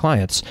code for my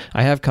clients.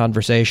 I have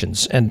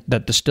conversations, and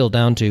that distill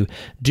down to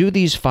do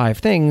these 5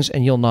 things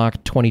and you'll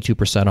knock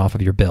 22% off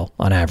of your bill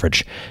on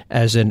average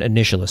as an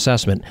initial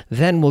assessment.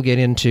 Then we'll get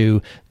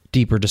into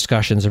deeper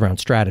discussions around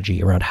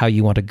strategy, around how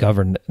you want to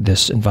govern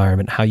this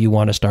environment, how you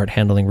want to start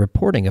handling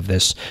reporting of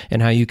this,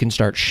 and how you can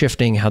start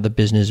shifting how the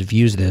business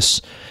views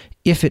this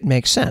if it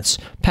makes sense.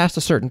 Past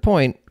a certain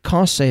point,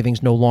 cost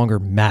savings no longer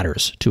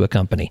matters to a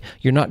company.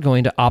 You're not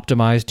going to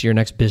optimize to your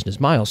next business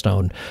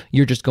milestone.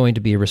 You're just going to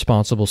be a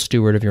responsible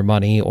steward of your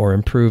money or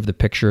improve the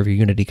picture of your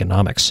unit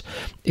economics.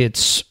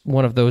 It's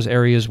one of those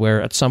areas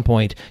where at some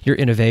point your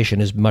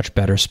innovation is much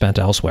better spent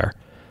elsewhere.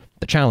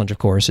 The challenge, of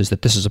course, is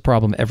that this is a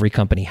problem every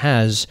company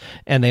has,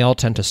 and they all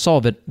tend to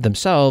solve it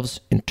themselves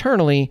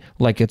internally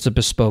like it's a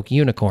bespoke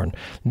unicorn.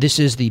 This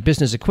is the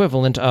business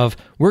equivalent of,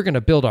 we're going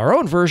to build our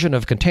own version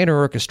of container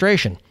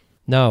orchestration.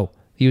 No,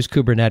 use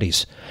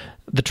Kubernetes.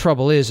 The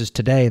trouble is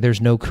today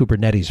there's no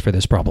Kubernetes for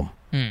this problem.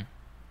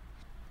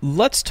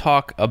 Let's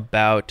talk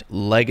about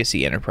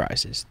legacy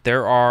enterprises.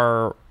 There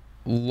are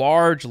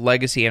large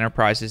legacy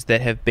enterprises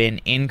that have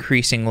been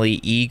increasingly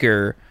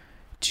eager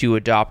to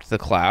adopt the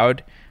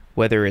cloud,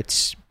 whether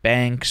it's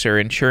banks or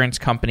insurance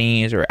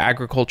companies or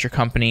agriculture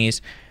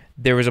companies.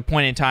 There was a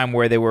point in time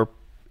where they were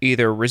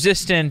either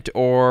resistant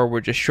or were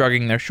just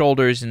shrugging their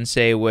shoulders and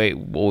say, wait,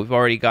 well, we've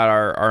already got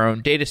our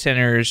own data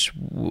centers.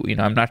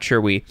 I'm not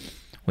sure we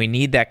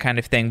need that kind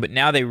of thing. But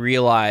now they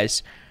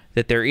realize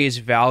that there is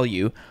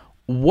value.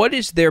 What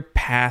is their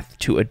path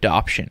to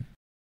adoption?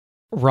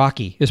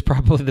 Rocky is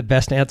probably the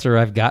best answer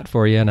I've got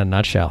for you in a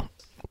nutshell.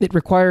 It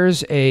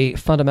requires a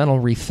fundamental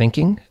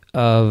rethinking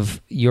of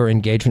your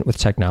engagement with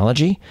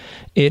technology.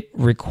 It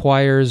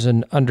requires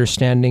an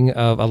understanding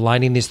of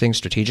aligning these things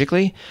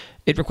strategically.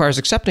 It requires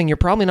accepting you're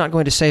probably not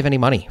going to save any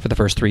money for the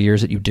first 3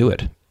 years that you do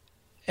it.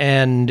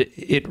 And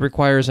it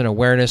requires an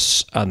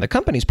awareness on the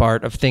company's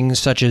part of things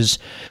such as,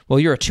 well,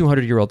 you're a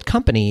 200-year-old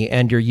company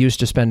and you're used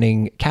to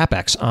spending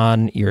CapEx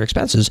on your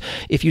expenses.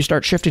 If you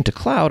start shifting to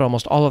cloud,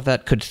 almost all of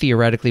that could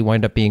theoretically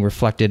wind up being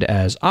reflected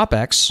as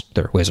OpEx.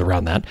 There are ways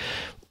around that.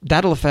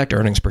 That'll affect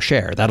earnings per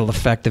share. That'll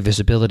affect the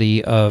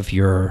visibility of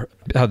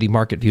how the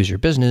market views your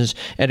business,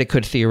 and it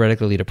could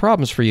theoretically lead to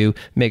problems for you.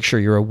 Make sure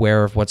you're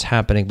aware of what's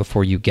happening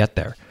before you get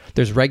there.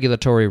 There's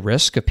regulatory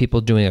risk of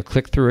people doing a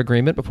click-through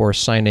agreement before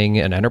signing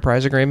an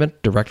enterprise agreement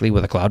directly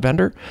with a cloud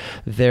vendor.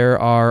 There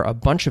are a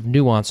bunch of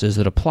nuances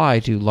that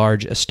apply to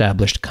large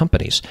established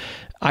companies.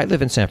 I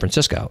live in San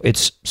Francisco.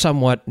 It's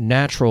somewhat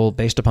natural,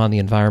 based upon the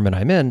environment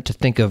I'm in, to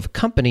think of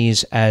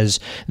companies as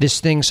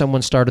this thing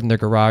someone started in their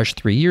garage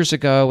 3 years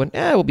ago, and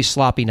we'll be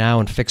sloppy now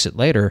and fix it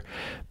later.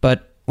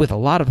 But with a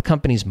lot of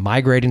companies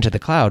migrating to the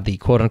cloud, the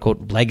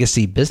quote-unquote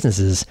legacy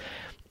businesses,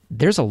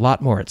 there's a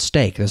lot more at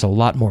stake. There's a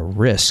lot more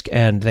risk,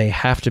 and they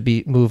have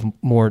to move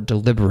more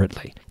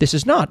deliberately. This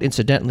is not,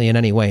 incidentally, in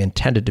any way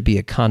intended to be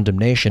a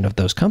condemnation of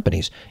those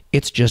companies.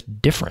 It's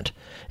just different.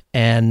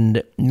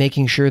 And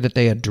making sure that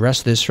they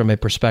address this from a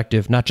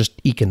perspective, not just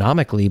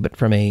economically, but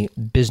from a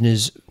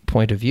business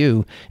point of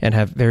view, and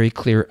have very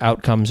clear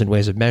outcomes and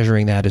ways of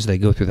measuring that as they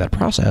go through that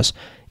process,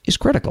 is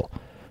critical.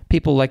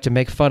 People like to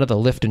make fun of the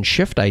lift and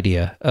shift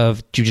idea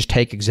of you just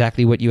take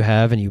exactly what you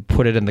have and you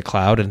put it in the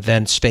cloud, and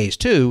then phase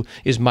 2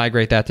 is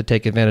migrate that to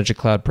take advantage of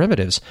cloud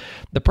primitives.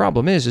 The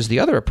problem is the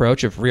other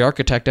approach of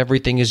re-architect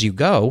everything as you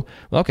go.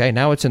 Okay,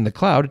 now it's in the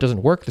cloud. It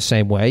doesn't work the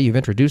same way. You've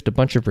introduced a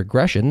bunch of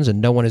regressions and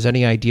no one has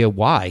any idea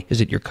why. Is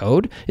it your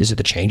code? Is it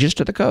the changes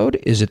to the code?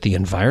 Is it the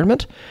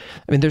environment?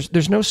 I mean,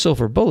 there's no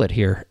silver bullet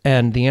here.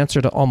 And the answer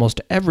to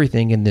almost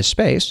everything in this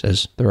space,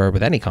 as there are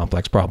with any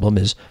complex problem,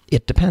 is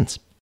it depends.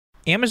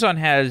 Amazon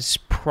has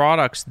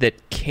products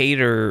that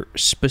cater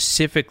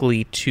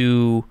specifically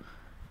to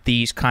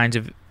these kinds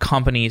of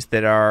companies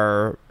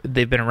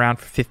they've been around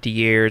for 50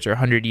 years or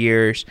 100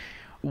 years.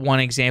 One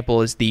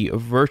example is the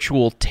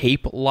virtual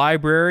tape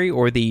library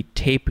or the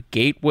tape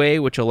gateway,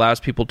 which allows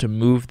people to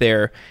move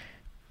their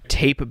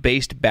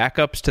tape-based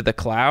backups to the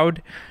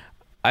cloud.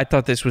 I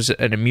thought this was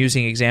an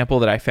amusing example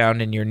that I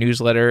found in your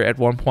newsletter at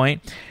one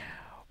point.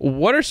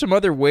 What are some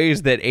other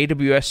ways that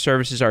AWS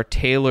services are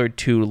tailored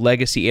to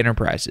legacy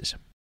enterprises?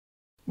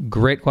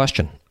 Great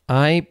question.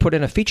 I put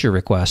in a feature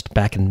request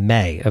back in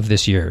May of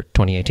this year,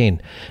 2018,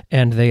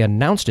 and they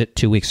announced it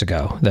 2 weeks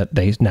ago that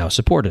they now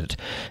supported it.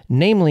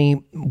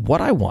 Namely,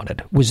 what I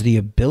wanted was the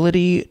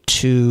ability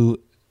to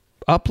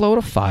upload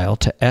a file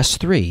to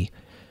S3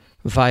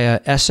 via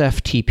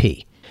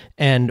SFTP.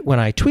 And when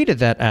I tweeted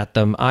that at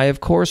them, I,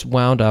 of course,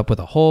 wound up with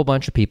a whole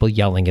bunch of people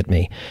yelling at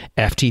me.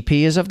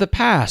 FTP is of the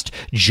past.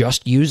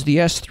 Just use the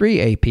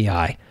S3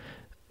 API.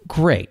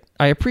 Great.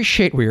 I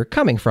appreciate where you're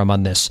coming from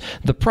on this.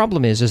 The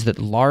problem is that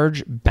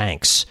large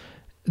banks,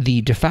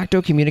 the de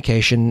facto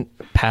communication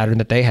pattern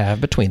that they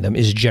have between them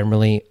is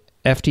generally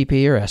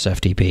FTP or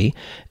SFTP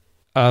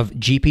of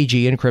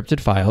GPG encrypted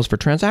files for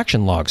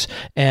transaction logs.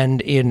 And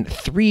in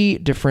 3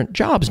 different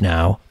jobs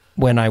now,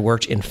 when I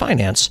worked in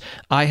finance,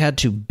 I had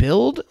to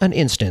build an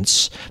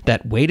instance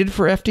that waited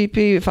for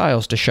FTP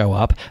files to show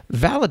up,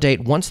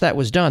 validate once that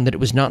was done that it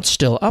was not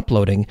still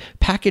uploading,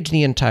 package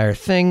the entire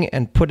thing,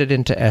 and put it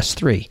into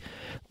S3.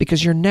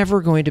 Because you're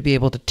never going to be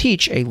able to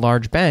teach a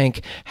large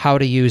bank how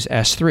to use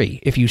S3.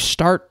 If you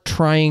start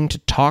trying to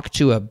talk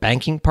to a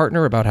banking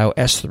partner about how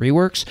S3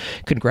 works,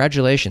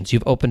 congratulations,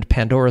 you've opened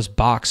Pandora's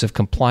box of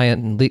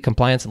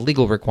compliance and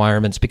legal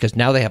requirements, because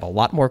now they have a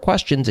lot more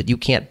questions that you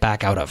can't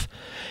back out of.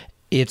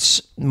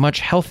 It's much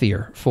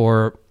healthier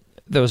for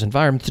those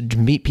environments to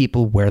meet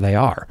people where they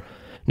are.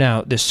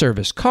 Now, this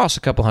service costs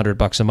a couple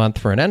 $100 a month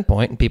for an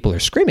endpoint, and people are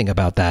screaming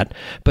about that,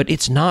 but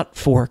it's not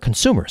for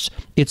consumers.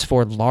 It's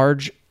for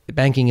large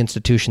banking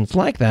institutions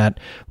like that,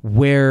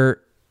 where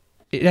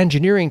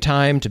engineering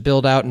time to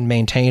build out and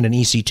maintain an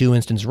EC2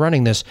 instance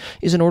running this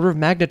is an order of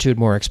magnitude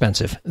more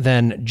expensive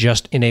than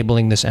just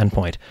enabling this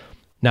endpoint.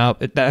 Now,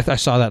 I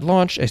saw that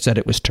launch. I said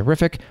it was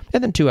terrific.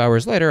 And then 2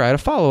 hours later, I had a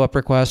follow-up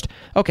request.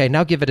 Okay,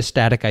 now give it a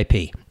static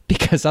IP,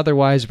 because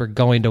otherwise we're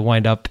going to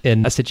wind up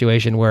in a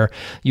situation where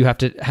you have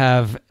to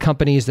have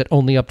companies that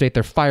only update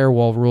their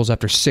firewall rules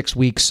after 6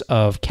 weeks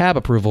of CAB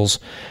approvals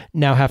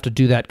now have to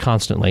do that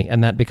constantly,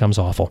 and that becomes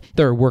awful.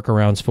 There are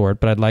workarounds for it,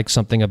 but I'd like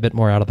something a bit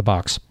more out of the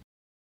box.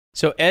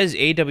 So as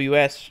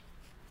AWS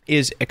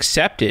is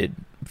accepted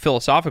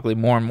philosophically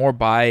more and more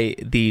by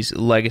these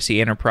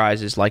legacy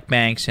enterprises like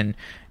banks, and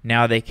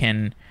now the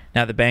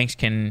banks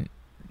can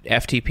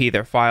FTP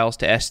their files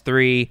to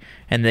S3,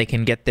 and they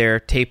can get their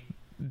tape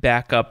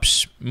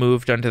backups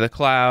moved onto the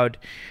cloud.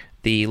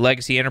 The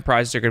legacy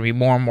enterprises are going to be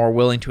more and more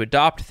willing to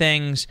adopt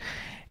things.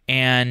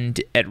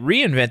 And at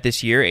reInvent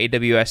this year,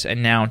 AWS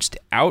announced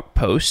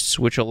Outposts,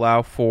 which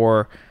allow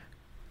for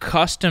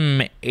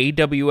custom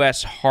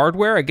AWS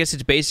hardware. I guess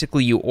it's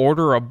basically you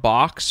order a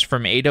box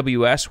from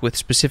AWS with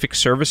specific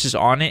services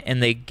on it,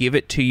 and they give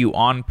it to you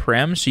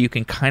on-prem, so you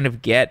can kind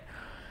of get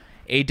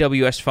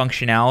AWS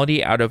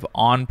functionality out of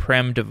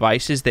on-prem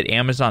devices that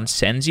Amazon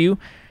sends you.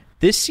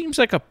 This seems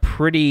like a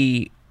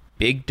pretty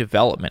big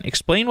development.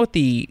 Explain what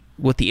the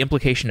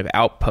implication of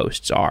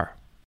Outposts are.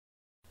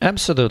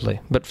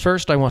 Absolutely. But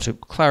first, I want to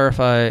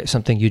clarify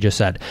something you just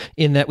said,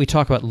 in that we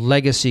talk about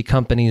legacy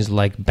companies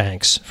like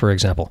banks, for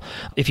example.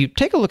 If you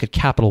take a look at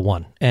Capital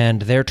One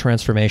and their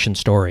transformation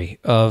story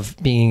of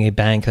being a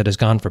bank that has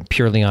gone from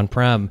purely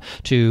on-prem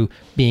to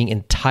being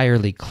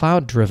entirely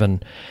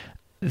cloud-driven,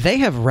 they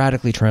have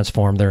radically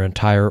transformed their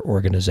entire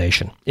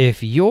organization.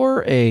 If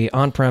you're a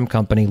on-prem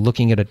company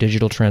looking at a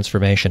digital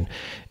transformation,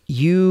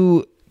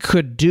 you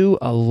could do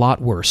a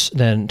lot worse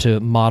than to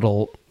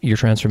model your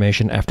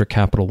transformation after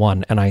Capital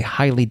One, and I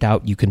highly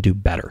doubt you can do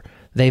better.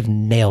 They've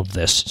nailed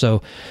this.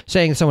 So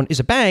saying someone is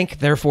a bank,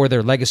 therefore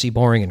they're legacy,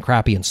 boring, and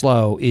crappy and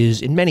slow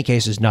is in many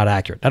cases not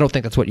accurate. I don't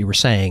think that's what you were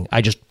saying.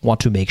 I just want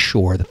to make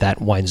sure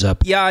that winds up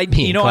being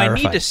clarified. I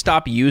need to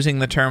stop using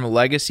the term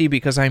legacy,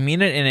 because I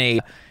mean it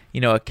in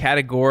a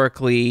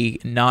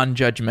categorically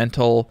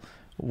non-judgmental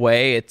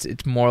way.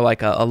 It's more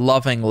like a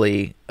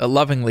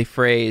lovingly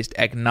phrased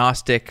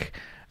agnostic,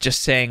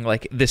 just saying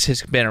like this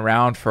has been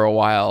around for a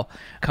while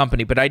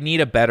company, but I need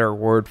a better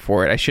word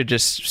for it. I should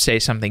just say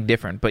something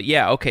different. But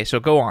yeah, okay, so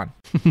go on.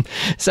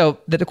 So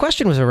the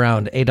question was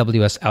around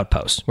AWS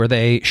Outposts, where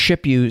they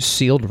ship you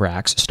sealed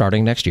racks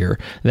starting next year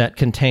that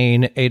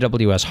contain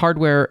AWS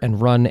hardware and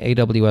run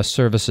AWS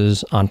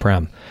services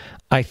on-prem.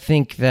 I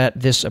think that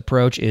this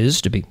approach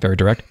is, to be very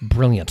direct,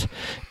 brilliant.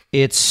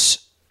 It's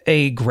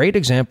a great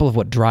example of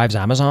what drives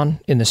Amazon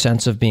in the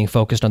sense of being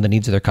focused on the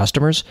needs of their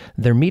customers.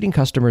 They're meeting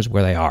customers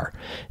where they are,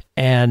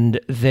 and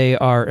they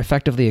are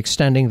effectively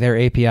extending their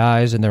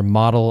APIs and their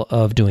model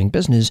of doing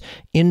business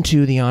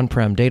into the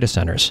on-prem data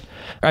centers.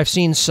 I've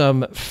seen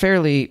some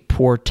fairly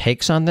poor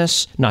takes on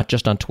this, not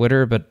just on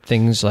Twitter, but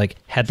things like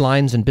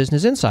headlines and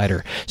Business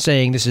Insider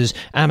saying this is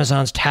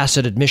Amazon's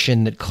tacit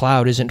admission that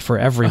cloud isn't for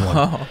everyone.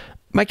 Oh.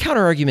 My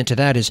counter-argument to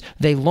that is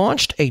they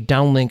launched a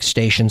downlink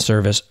station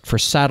service for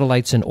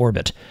satellites in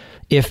orbit.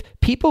 If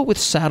people with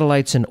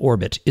satellites in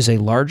orbit is a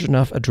large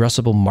enough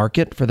addressable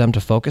market for them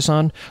to focus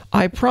on,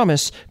 I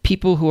promise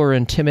people who are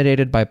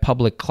intimidated by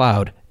public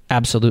cloud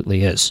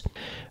absolutely is.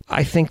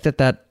 I think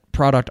that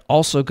product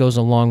also goes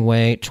a long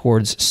way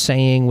towards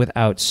saying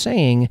without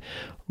saying,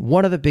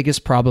 one of the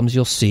biggest problems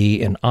you'll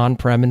see in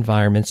on-prem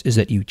environments is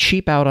that you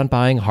cheap out on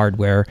buying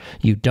hardware,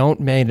 you don't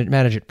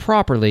manage it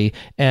properly,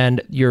 and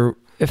your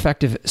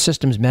effective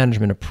systems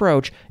management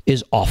approach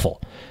is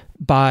awful.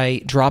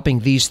 By dropping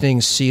these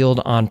things sealed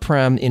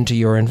on-prem into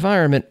your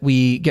environment,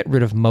 we get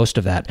rid of most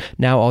of that.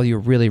 Now all you're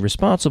really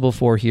responsible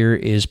for here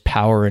is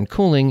power and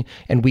cooling,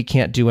 and we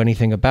can't do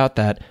anything about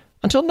that.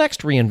 until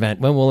next reInvent,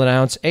 when we'll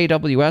announce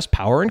AWS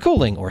Power and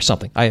Cooling or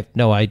something. I have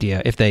no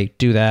idea. If they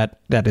do that,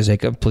 that is a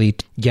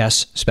complete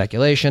guess,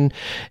 speculation.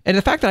 And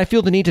the fact that I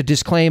feel the need to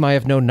disclaim I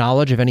have no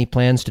knowledge of any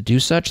plans to do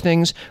such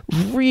things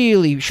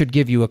really should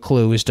give you a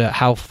clue as to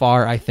how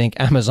far I think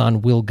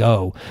Amazon will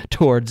go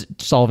towards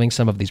solving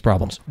some of these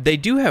problems. They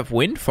do have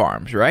wind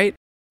farms, right?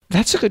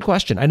 That's a good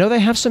question. I know they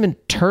have some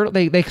internal.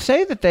 They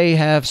say that they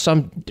have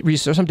some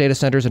data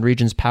centers and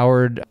regions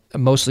powered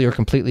mostly or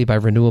completely by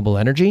renewable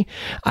energy.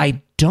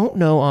 I don't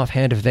know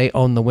offhand if they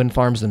own the wind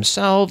farms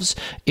themselves,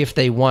 if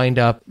they wind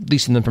up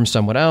leasing them from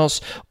someone else,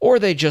 or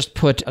they just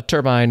put a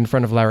turbine in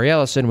front of Larry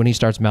Ellison when he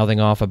starts mouthing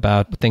off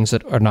about things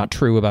that are not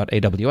true about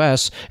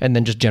AWS, and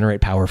then just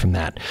generate power from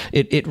that.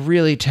 It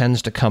really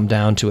tends to come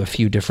down to a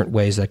few different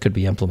ways that could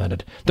be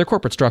implemented. Their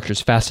corporate structure is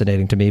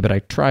fascinating to me, but I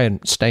try and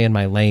stay in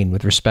my lane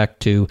with respect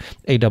to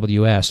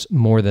AWS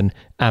more than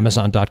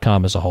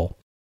Amazon.com as a whole.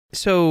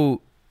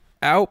 So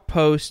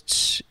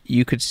outposts,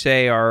 you could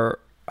say, are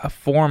a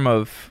form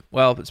of,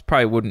 well, it's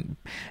probably wouldn't,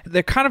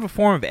 they're kind of a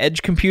form of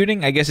edge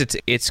computing. I guess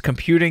it's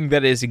computing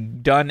that is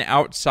done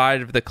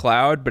outside of the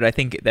cloud, but I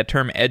think that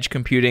term edge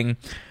computing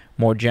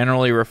more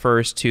generally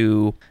refers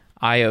to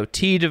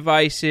IoT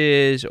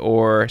devices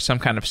or some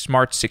kind of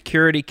smart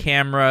security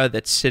camera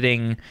that's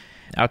sitting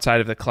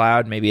outside of the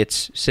cloud. Maybe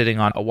it's sitting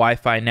on a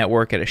Wi-Fi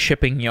network at a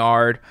shipping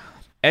yard.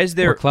 Or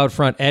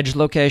CloudFront edge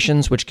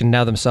locations, which can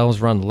now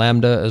themselves run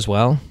Lambda as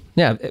well.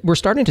 Yeah, we're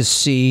starting to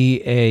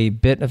see a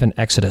bit of an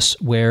exodus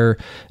where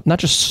not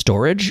just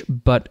storage,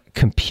 but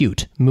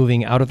compute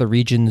moving out of the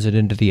regions and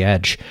into the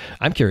edge.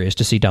 I'm curious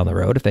to see down the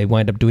road if they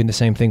wind up doing the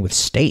same thing with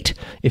state.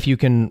 If you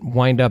can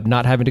wind up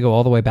not having to go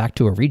all the way back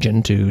to a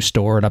region to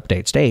store and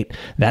update state,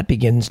 that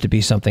begins to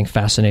be something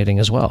fascinating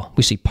as well.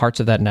 We see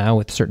parts of that now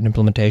with certain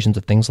implementations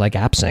of things like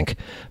AppSync,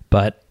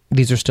 but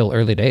these are still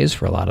early days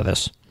for a lot of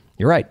this.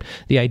 You're right.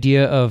 The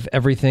idea of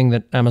everything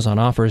that Amazon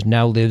offers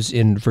now lives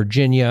in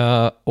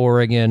Virginia,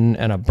 Oregon,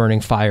 and a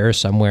burning fire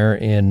somewhere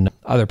in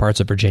other parts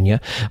of Virginia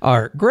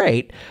are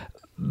great.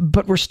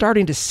 But we're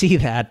starting to see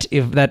that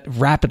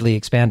rapidly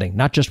expanding,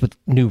 not just with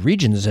new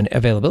regions and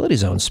availability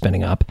zones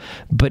spinning up,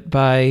 but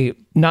by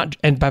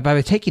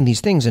taking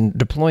these things and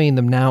deploying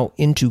them now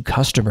into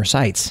customer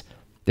sites.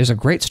 There's a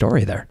great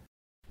story there.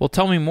 Well,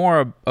 tell me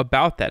more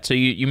about that. So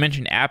you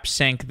mentioned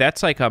AppSync.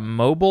 That's like a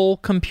mobile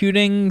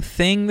computing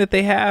thing that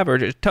they have? Or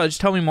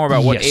just tell me more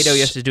about what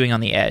AWS is doing on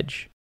the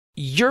edge.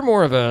 You're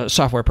more of a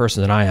software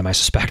person than I am, I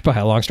suspect, by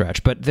a long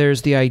stretch. But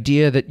there's the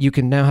idea that you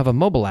can now have a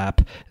mobile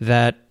app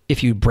that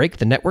if you break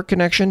the network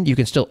connection, you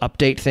can still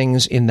update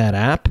things in that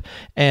app.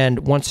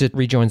 And once it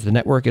rejoins the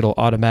network, it'll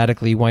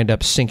automatically wind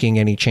up syncing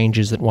any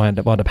changes that wind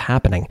up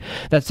happening.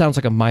 That sounds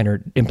like a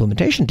minor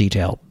implementation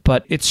detail,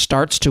 but it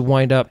starts to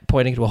wind up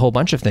pointing to a whole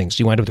bunch of things.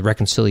 You wind up with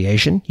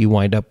reconciliation. You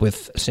wind up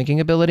with syncing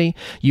ability.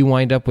 You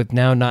wind up with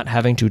now not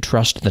having to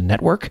trust the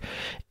network.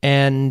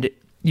 And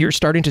you're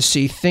starting to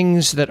see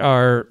things that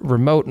are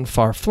remote and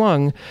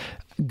far-flung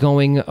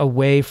going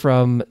away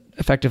from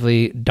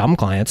effectively dumb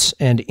clients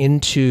and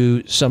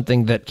into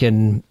something that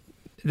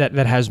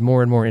has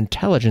more and more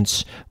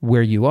intelligence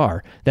where you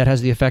are. That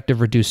has the effect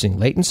of reducing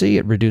latency.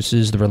 It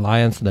reduces the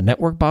reliance on the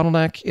network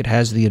bottleneck. It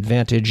has the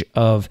advantage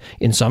of,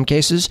 in some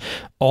cases,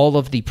 all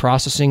of the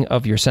processing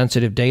of your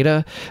sensitive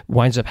data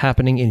winds up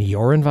happening in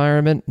your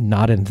environment,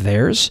 not in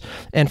theirs.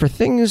 And for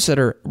things that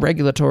are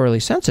regulatorily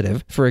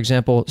sensitive, for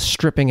example,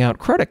 stripping out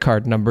credit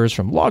card numbers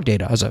from log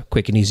data as a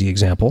quick and easy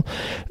example,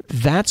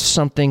 that's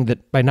something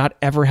that by not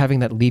ever having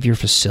that leave your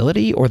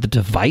facility or the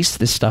device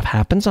this stuff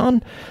happens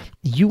on,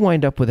 you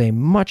wind up with a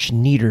much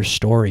neater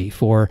story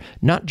for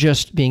not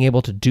just being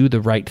able to do the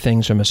right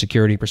things from a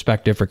security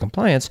perspective for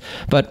compliance,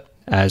 but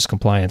as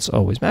compliance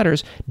always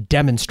matters,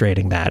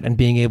 demonstrating that and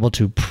being able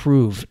to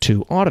prove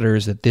to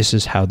auditors that this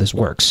is how this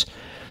works.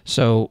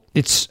 So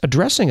it's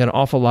addressing an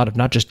awful lot of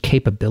not just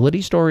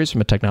capability stories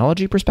from a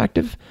technology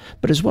perspective,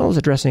 but as well as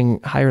addressing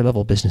higher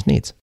level business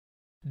needs.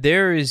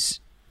 There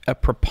is a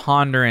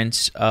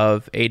preponderance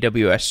of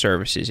AWS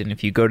services, and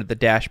if you go to the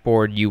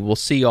dashboard, you will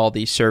see all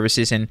these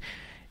services, and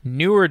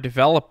newer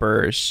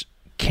developers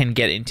can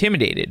get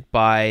intimidated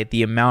by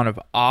the amount of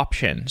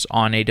options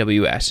on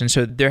AWS. And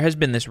so there has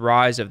been this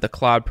rise of the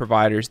cloud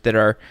providers that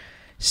are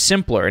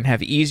simpler and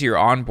have easier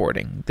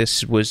onboarding.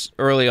 This was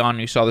early on,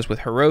 you saw this with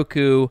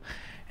Heroku,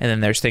 and then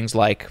there's things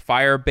like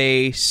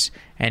Firebase,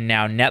 and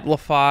now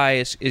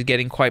Netlify is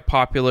getting quite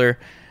popular.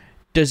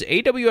 Does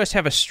AWS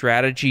have a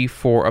strategy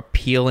for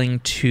appealing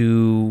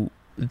to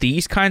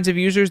these kinds of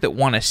users that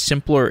want a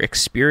simpler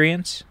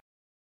experience?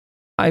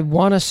 I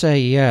want to say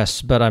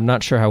yes, but I'm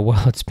not sure how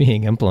well it's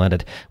being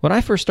implemented. When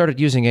I first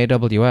started using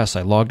AWS,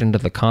 I logged into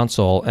the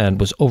console and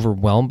was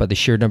overwhelmed by the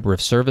sheer number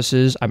of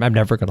services. I'm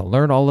never going to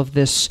learn all of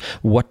this.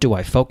 What do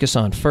I focus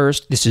on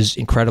first? This is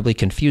incredibly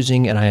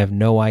confusing, and I have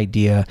no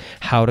idea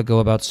how to go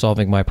about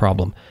solving my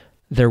problem.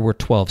 There were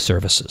 12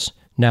 services.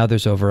 Now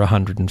there's over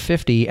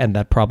 150, and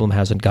that problem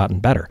hasn't gotten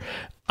better.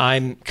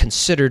 I'm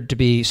considered to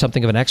be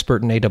something of an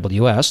expert in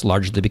AWS,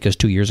 largely because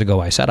 2 years ago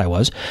I said I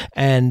was.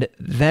 And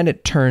then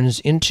it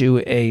turns into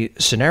a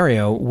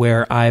scenario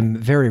where I'm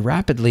very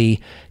rapidly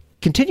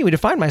continuing to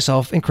find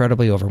myself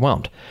incredibly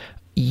overwhelmed.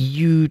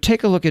 You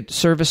take a look at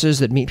services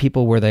that meet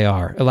people where they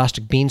are.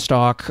 Elastic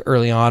Beanstalk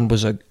early on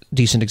was a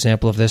decent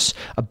example of this.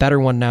 A better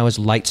one now is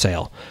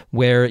Lightsail,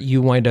 where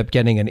you wind up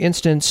getting an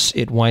instance.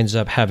 It winds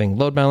up having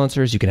load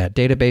balancers. You can add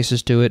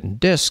databases to it and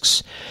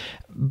disks,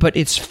 but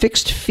it's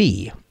fixed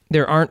fee.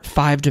 There aren't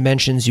 5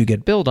 dimensions you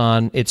get billed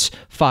on. It's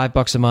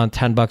 $5 a month,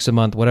 $10 a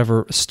month,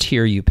 whatever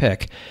tier you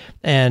pick.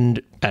 And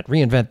at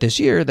reInvent this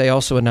year, they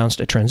also announced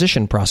a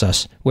transition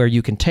process where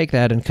you can take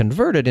that and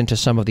convert it into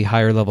some of the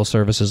higher level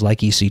services like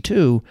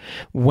EC2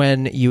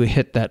 when you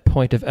hit that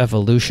point of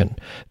evolution.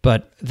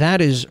 But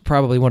that is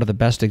probably one of the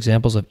best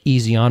examples of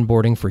easy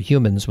onboarding for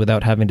humans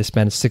without having to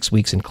spend 6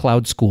 weeks in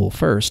cloud school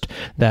first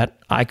that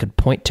I could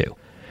point to.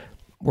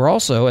 We're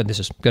also, and this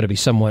is going to be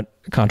somewhat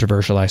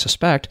controversial, I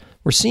suspect,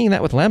 we're seeing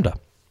that with Lambda.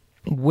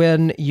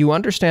 When you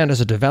understand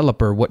as a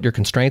developer what your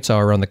constraints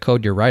are on the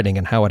code you're writing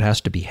and how it has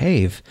to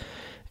behave,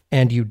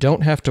 and you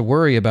don't have to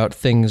worry about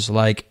things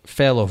like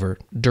failover,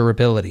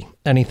 durability,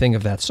 anything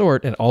of that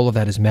sort, and all of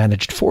that is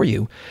managed for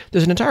you,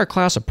 there's an entire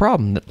class of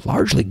problem that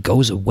largely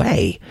goes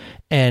away,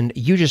 and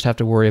you just have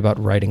to worry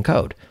about writing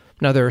code.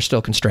 Now, there are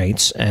still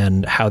constraints,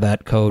 and how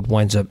that code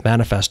winds up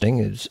manifesting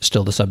is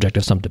still the subject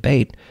of some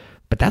debate,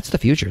 but that's the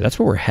future. That's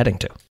where we're heading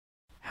to.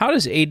 How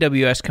does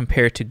AWS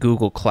compare to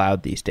Google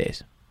Cloud these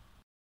days?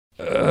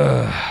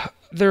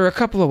 There are a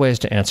couple of ways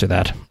to answer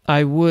that.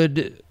 I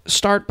would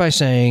start by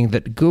saying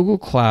that Google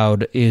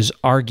Cloud is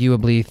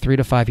arguably 3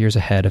 to 5 years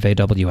ahead of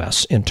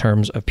AWS in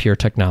terms of pure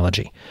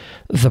technology.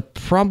 The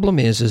problem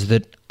is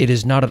that it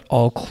is not at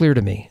all clear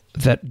to me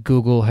that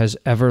Google has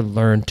ever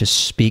learned to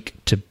speak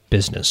to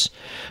business.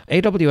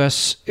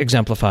 AWS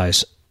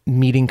exemplifies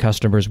meeting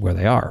customers where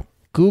they are.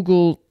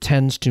 Google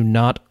tends to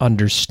not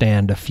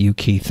understand a few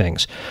key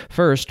things.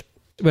 First,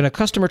 when a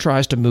customer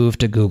tries to move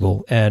to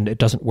Google and it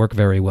doesn't work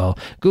very well,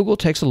 Google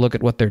takes a look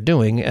at what they're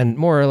doing and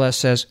more or less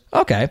says,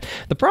 okay,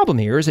 the problem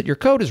here is that your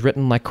code is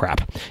written like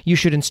crap. You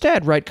should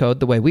instead write code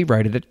the way we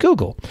write it at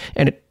Google.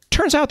 And it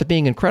turns out that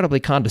being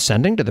incredibly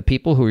condescending to the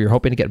people who you're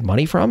hoping to get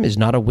money from is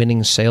not a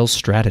winning sales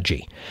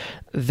strategy.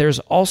 There's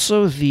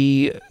also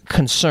the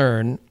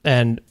concern,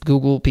 and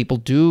Google people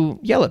do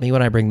yell at me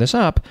when I bring this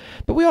up,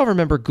 but we all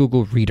remember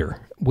Google Reader,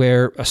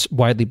 where a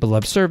widely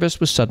beloved service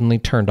was suddenly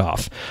turned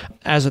off.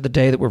 As of the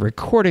day that we're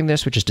recording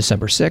this, which is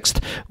December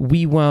 6th,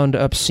 we wound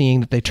up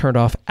seeing that they turned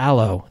off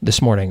Allo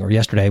this morning, or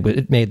yesterday, but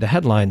it made the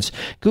headlines.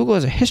 Google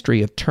has a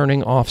history of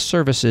turning off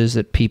services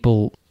that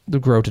people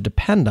grow to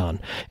depend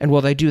on. And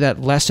while they do that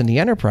less in the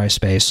enterprise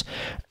space,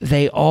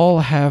 they all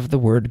have the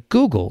word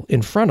Google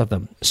in front of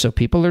them. So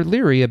people are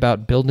leery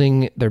about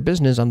building their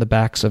business on the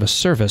backs of a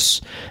service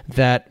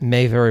that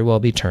may very well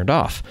be turned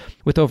off.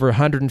 With over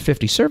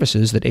 150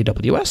 services that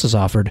AWS has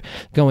offered,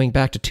 going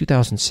back to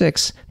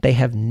 2006, they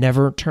have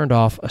never turned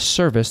off a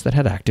service that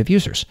had active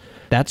users.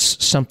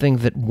 That's something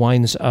that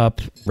winds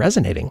up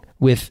resonating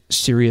with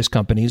serious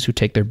companies who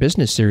take their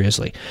business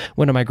seriously.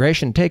 When a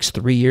migration takes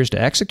 3 years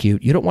to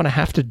execute, you don't want to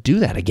have to do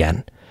that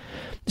again.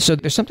 So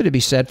there's something to be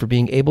said for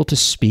being able to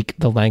speak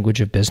the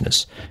language of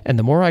business. And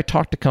the more I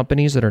talk to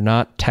companies that are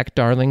not tech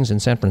darlings in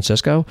San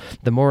Francisco,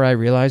 the more I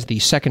realize the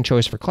second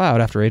choice for cloud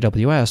after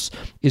AWS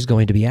is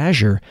going to be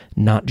Azure,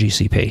 not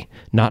GCP.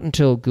 Not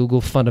until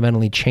Google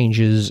fundamentally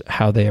changes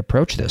how they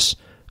approach this.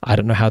 I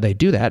don't know how they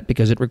do that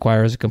because it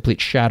requires a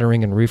complete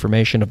shattering and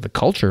reformation of the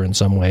culture in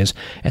some ways,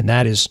 and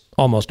that is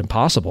almost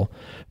impossible.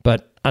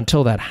 But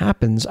until that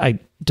happens, I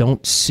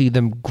don't see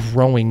them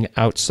growing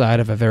outside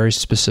of a very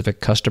specific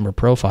customer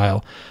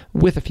profile,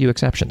 with a few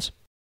exceptions.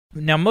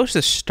 Now, most of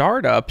the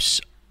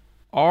startups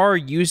are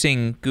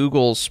using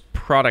Google's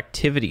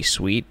productivity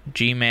suite,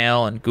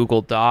 Gmail and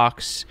Google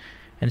Docs,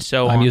 and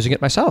so on. I'm using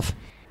it myself.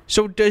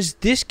 So does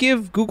this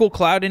give Google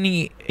Cloud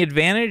any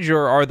advantage,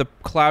 or are the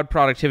cloud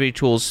productivity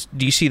tools,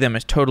 do you see them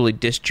as totally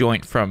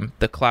disjoint from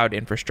the cloud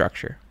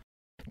infrastructure?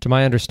 To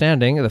my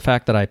understanding, the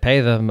fact that I pay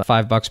them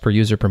 $5 per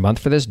user per month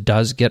for this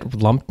does get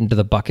lumped into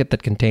the bucket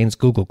that contains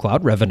Google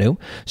Cloud revenue.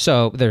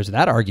 So there's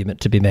that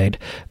argument to be made.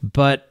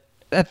 But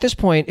at this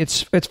point,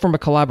 it's from a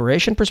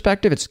collaboration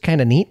perspective, it's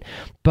kind of neat.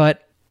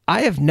 But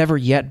I have never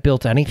yet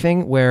built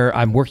anything where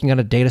I'm working on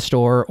a data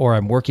store or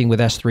I'm working with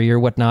S3 or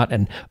whatnot,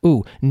 and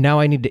now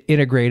I need to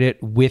integrate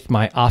it with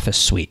my Office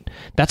suite.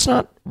 That's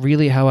not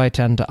really how I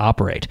tend to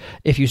operate.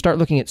 If you start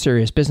looking at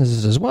serious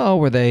businesses as well,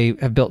 where they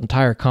have built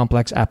entire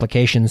complex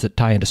applications that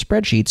tie into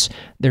spreadsheets,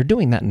 they're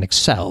doing that in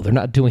Excel. They're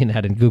not doing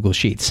that in Google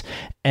Sheets.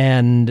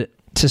 And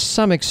to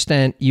some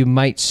extent, you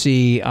might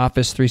see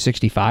Office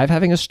 365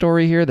 having a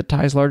story here that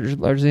ties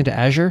largely into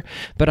Azure,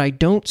 but I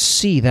don't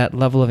see that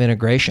level of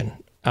integration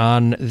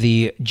on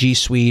the G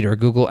Suite or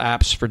Google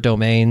Apps for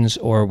Domains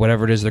or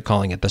whatever it is they're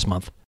calling it this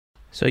month.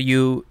 So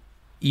you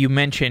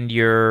mentioned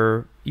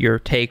your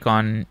take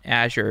on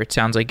Azure. It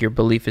sounds like your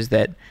belief is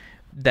that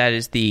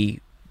is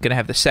going to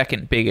have the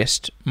second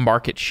biggest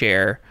market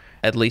share,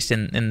 at least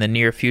in the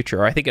near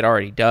future. I think it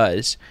already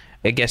does.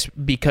 I guess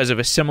because of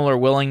a similar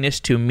willingness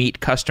to meet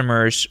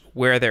customers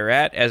where they're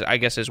at,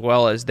 as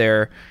well as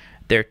their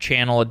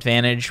channel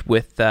advantage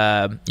with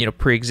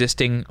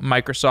pre-existing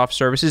Microsoft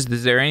services.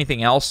 Is there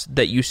anything else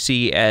that you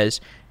see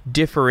as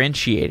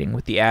differentiating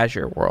with the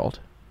Azure world?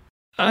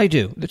 I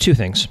do. The two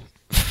things.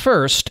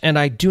 First, and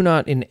I do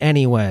not in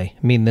any way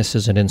mean this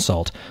as an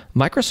insult,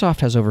 Microsoft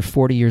has over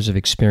 40 years of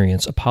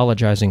experience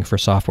apologizing for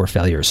software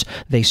failures.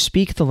 They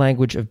speak the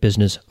language of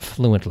business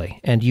fluently,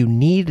 and you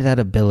need that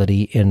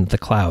ability in the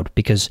cloud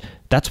because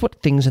that's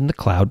what things in the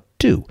cloud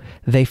do.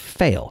 They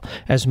fail.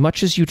 As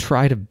much as you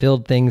try to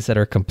build things that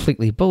are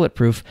completely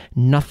bulletproof,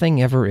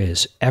 nothing ever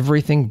is.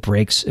 Everything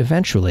breaks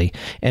eventually.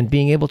 And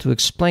being able to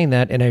explain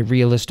that in a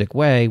realistic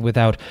way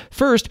without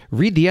first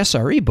read the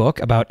SRE book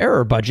about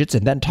error budgets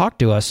and then talk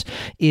to us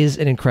is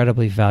an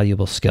incredibly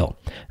valuable skill.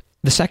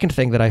 The second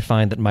thing that I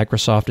find that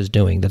Microsoft is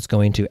doing that's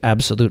going to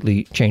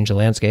absolutely change the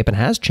landscape and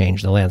has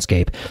changed the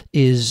landscape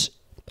is,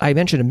 I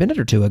mentioned a minute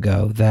or two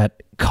ago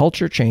that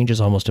culture change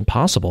is almost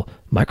impossible.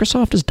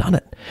 Microsoft has done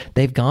it.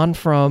 They've gone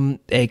from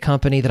a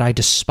company that I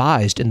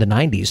despised in the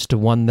 90s to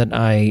one that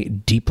I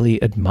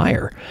deeply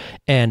admire.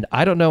 And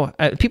I don't know,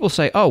 people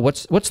say, oh,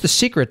 what's the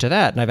secret to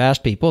that? And I've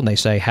asked people and they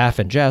say half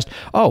in jest,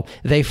 oh,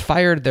 they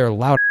fired their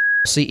loud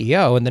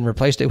CEO and then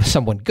replaced it with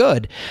someone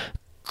good.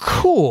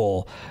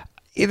 Cool.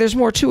 There's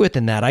more to it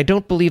than that. I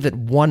don't believe that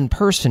one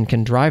person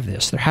can drive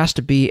this. There has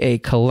to be a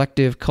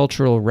collective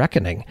cultural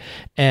reckoning.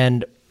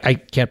 And I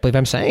can't believe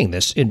I'm saying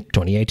this. In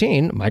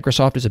 2018,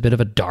 Microsoft is a bit of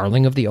a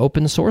darling of the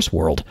open source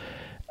world.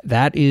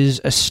 That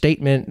is a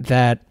statement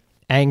that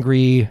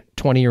angry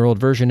 20-year-old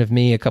version of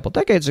me a couple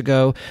decades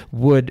ago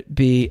would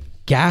be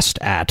gasped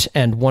at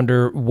and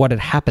wonder what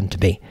had happened to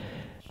me.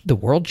 The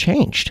world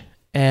changed.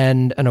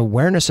 And an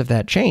awareness of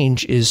that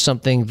change is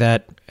something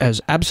that has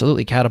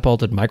absolutely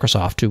catapulted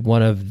Microsoft to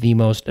one of the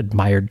most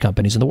admired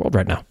companies in the world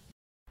right now.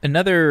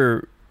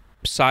 Another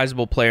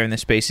sizable player in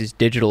this space is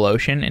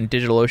DigitalOcean, and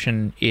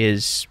DigitalOcean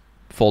is,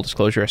 full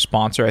disclosure, a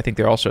sponsor. I think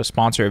they're also a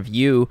sponsor of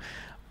you.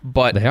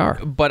 But they are.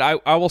 But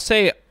I will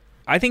say,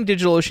 I think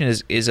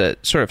DigitalOcean is a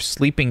sort of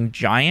sleeping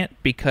giant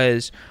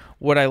because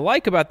what I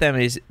like about them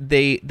is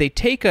they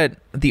take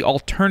the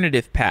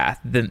alternative path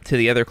to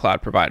the other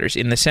cloud providers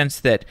in the sense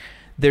that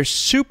they're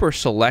super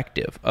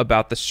selective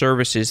about the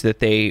services that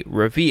they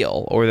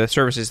reveal or the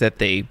services that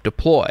they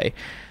deploy,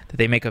 that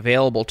they make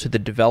available to the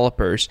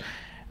developers.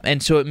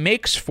 And so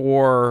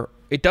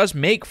it does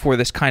make for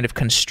this kind of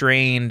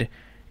constrained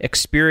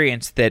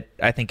experience that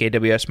I think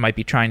AWS might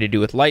be trying to do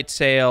with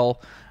Lightsail.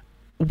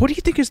 What do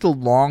you think is the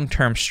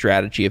long-term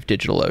strategy of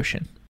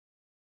DigitalOcean?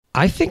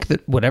 I think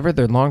that whatever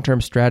their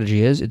long-term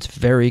strategy is, it's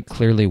very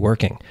clearly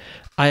working.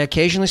 I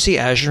occasionally see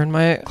Azure in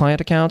my client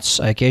accounts.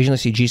 I occasionally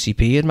see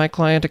GCP in my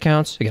client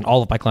accounts. Again,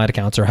 all of my client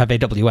accounts have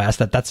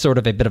AWS. That's sort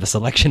of a bit of a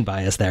selection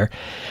bias there.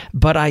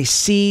 But I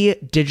see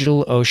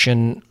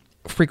DigitalOcean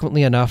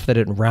frequently enough that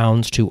it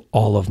rounds to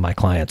all of my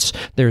clients.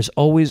 There's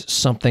always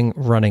something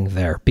running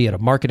there, be it a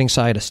marketing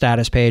site, a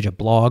status page, a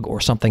blog,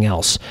 or something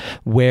else,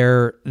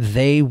 where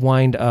they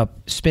wind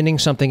up spinning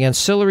something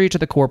ancillary to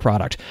the core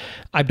product.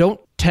 I don't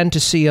tend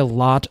to see a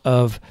lot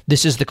of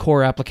this is the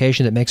core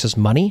application that makes us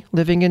money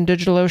living in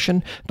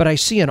DigitalOcean, but I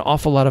see an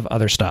awful lot of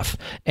other stuff.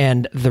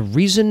 And the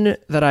reason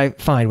that I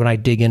find when I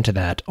dig into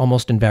that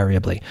almost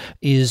invariably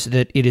is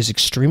that it is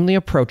extremely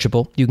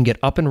approachable. You can get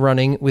up and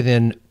running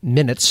within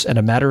minutes and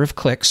a matter of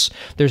clicks.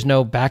 There's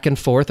no back and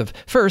forth of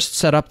first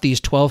set up these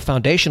 12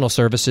 foundational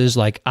services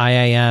like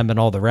IAM and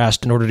all the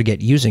rest in order to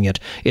get using it.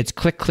 It's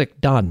click,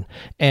 click, done.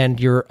 And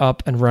you're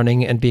up and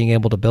running and being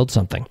able to build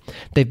something.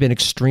 They've been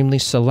extremely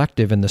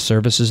selective in the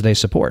services they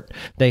support.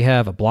 They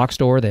have a block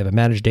store, they have a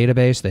managed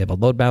database, they have a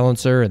load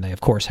balancer, and they,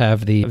 of course,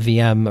 have the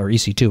VM or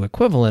EC2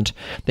 equivalent.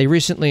 They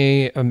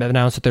recently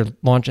announced that they're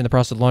in the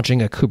process of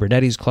launching a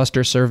Kubernetes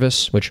cluster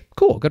service, which,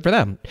 cool, good for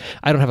them.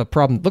 I don't have a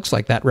problem that looks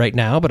like that right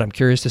now, but I'm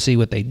curious to see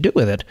what they do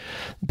with it.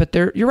 But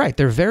you're right,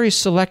 they're very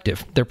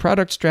selective. Their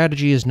product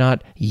strategy is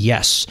not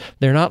yes.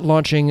 They're not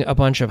launching a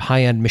bunch of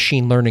high-end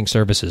machine learning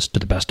services, to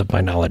the best of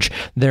my knowledge.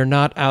 They're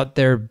not out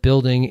there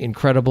building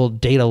incredible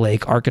data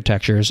lake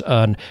architectures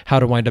on how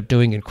to wind up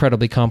doing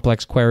incredibly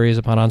complex queries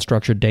upon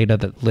unstructured data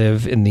that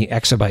live in the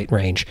exabyte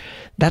range.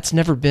 That's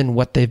never been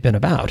what they've been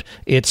about.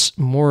 It's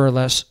more or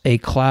less a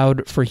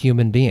cloud for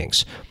human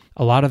beings.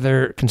 A lot of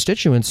their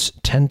constituents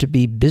tend to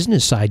be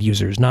business side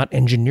users, not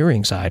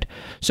engineering side.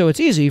 So it's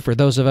easy for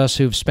those of us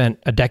who've spent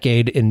a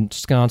decade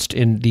ensconced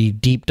in the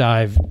deep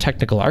dive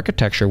technical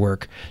architecture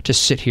work to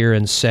sit here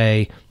and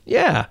say,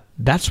 yeah,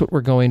 that's what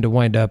we're going to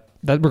wind up,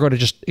 that we're going to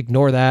just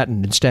ignore that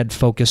and instead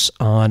focus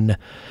on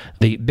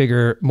the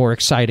bigger, more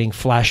exciting,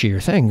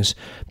 flashier things.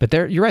 But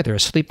you're right, they're a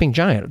sleeping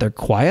giant. They're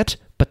quiet,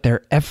 but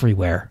they're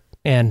everywhere.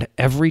 And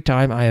every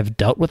time I have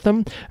dealt with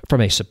them, from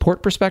a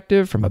support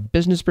perspective, from a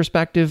business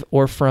perspective,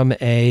 or from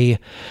the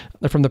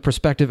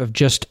perspective of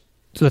just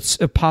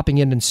popping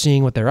in and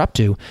seeing what they're up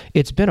to,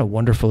 it's been a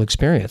wonderful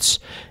experience.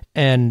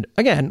 And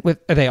again,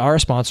 they are a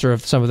sponsor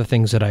of some of the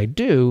things that I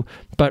do,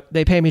 but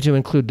they pay me to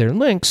include their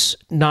links,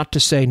 not to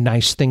say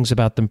nice things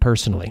about them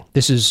personally.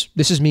 This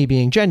is me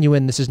being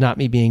genuine. This is not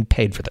me being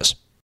paid for this.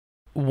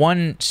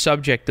 One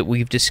subject that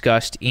we've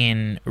discussed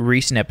in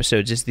recent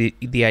episodes is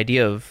the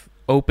idea of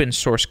open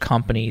source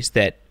companies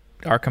that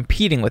are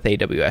competing with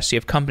AWS. So you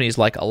have companies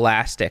like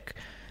Elastic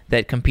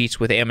that competes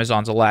with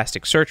Amazon's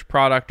Elasticsearch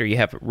product, or you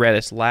have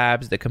Redis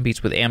Labs that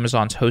competes with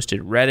Amazon's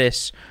hosted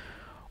Redis.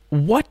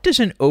 What does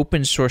an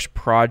open source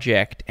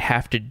project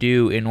have to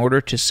do in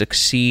order to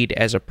succeed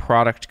as a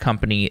product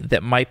company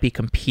that might be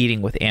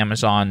competing with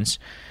Amazon's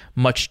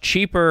much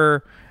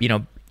cheaper,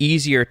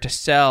 easier to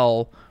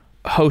sell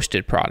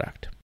hosted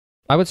product?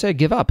 I would say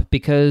give up,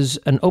 because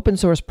an open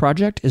source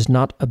project is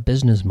not a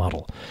business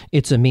model.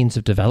 It's a means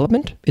of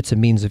development. It's a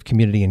means of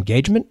community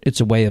engagement. It's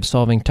a way of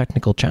solving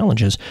technical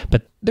challenges.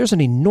 But there's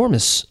an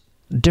enormous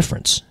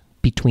difference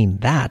between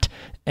that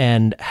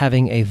and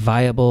having a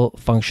viable,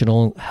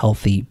 functional,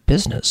 healthy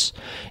business.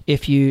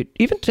 If you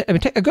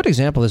take a good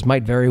example, this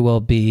might very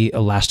well be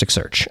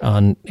Elasticsearch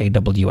on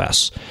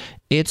AWS.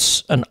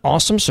 It's an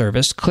awesome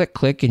service.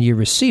 Click, and you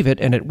receive it,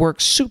 and it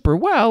works super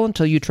well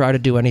until you try to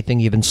do anything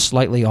even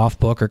slightly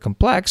off-book or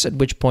complex, at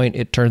which point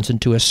it turns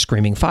into a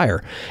screaming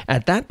fire.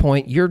 At that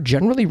point, you're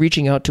generally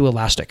reaching out to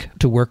Elastic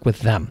to work with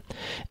them.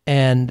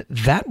 And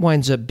that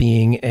winds up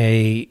being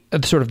a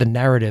sort of the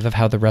narrative of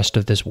how the rest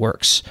of this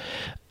works.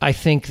 I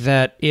think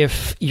that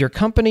if your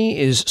company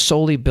is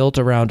solely built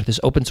around this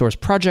open source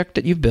project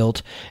that you've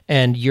built,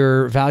 and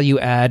your value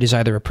add is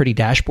either a pretty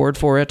dashboard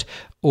for it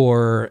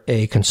or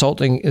a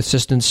consulting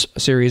assistance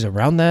series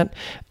around that,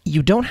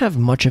 you don't have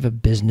much of a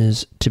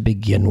business to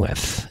begin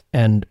with.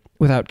 And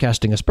without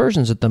casting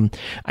aspersions at them,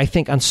 I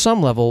think on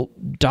some level,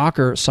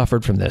 Docker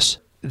suffered from this.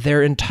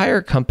 Their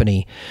entire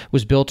company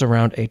was built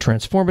around a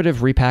transformative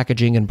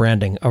repackaging and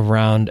branding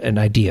around an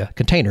idea,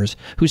 containers,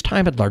 whose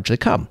time had largely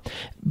come.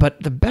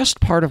 But the best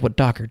part of what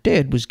Docker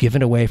did was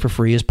given away for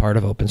free as part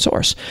of open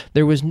source.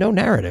 There was no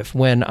narrative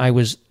when I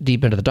was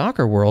deep into the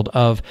Docker world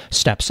of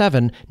step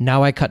 7,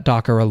 now I cut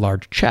Docker a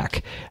large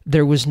check.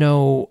 There was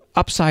no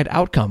upside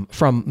outcome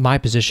from my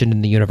position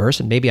in the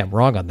universe, and maybe I'm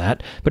wrong on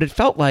that, but it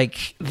felt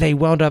like they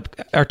wound up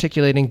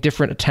articulating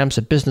different attempts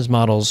at business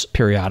models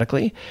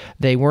periodically.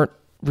 They weren't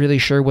really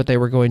sure what they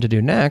were going to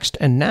do next.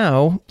 And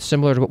now,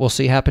 similar to what we'll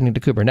see happening to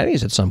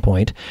Kubernetes at some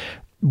point,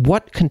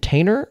 what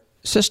container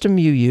system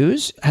you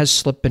use has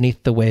slipped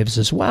beneath the waves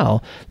as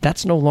well.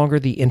 That's no longer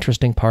the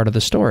interesting part of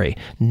the story.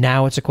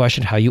 Now it's a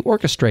question of how you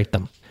orchestrate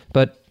them.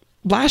 But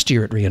last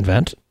year at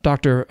reInvent,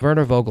 Dr.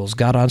 Werner Vogels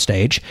got on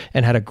stage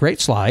and had a great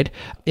slide.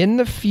 In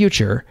the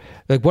future,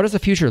 what does the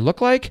future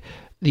look like?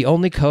 The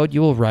only code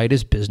you will write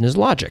is business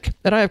logic.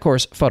 And I, of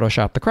course,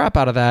 photoshopped the crap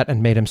out of that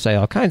and made him say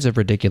all kinds of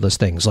ridiculous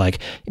things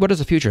like, what does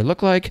the future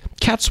look like?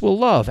 Cats will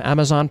love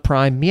Amazon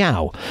Prime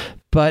meow.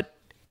 But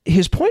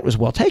his point was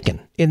well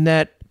taken in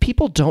that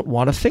people don't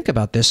want to think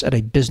about this at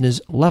a business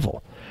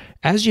level.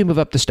 As you move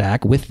up the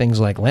stack with things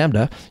like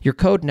Lambda, your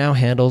code now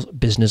handles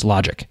business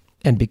logic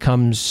and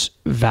becomes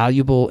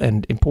valuable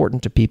and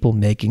important to people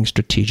making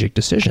strategic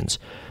decisions.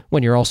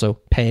 When you're also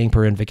paying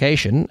per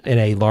invocation in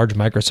a large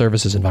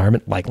microservices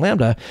environment like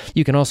Lambda,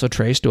 you can also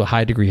trace to a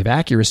high degree of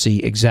accuracy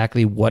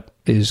exactly what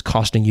is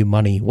costing you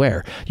money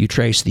where. You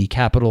trace the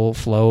capital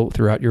flow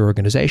throughout your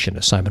organization,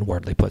 as Simon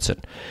Wardley puts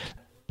it.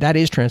 That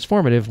is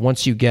transformative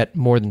once you get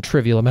more than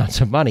trivial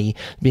amounts of money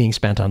being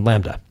spent on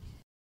Lambda.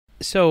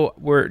 So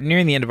we're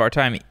nearing the end of our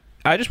time.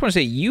 I just want to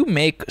say you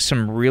make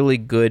some really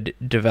good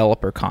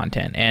developer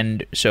content.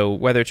 And so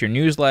whether it's your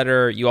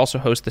newsletter, you also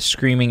host the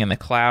Screaming in the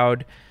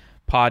Cloud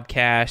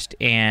podcast,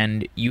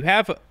 and you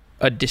have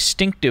a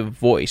distinctive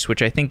voice,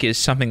 which I think is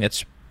something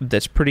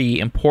that's pretty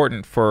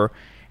important for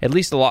at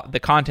least a lot the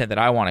content that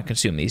I want to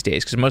consume these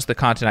days, because most of the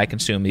content I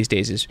consume these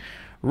days is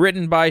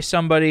written by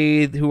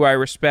somebody who I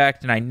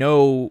respect, and I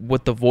know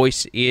what the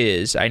voice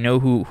is. I know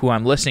who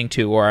I'm listening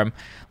to, or I'm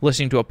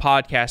listening to a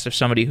podcast of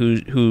somebody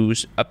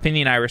whose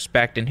opinion I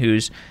respect and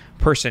whose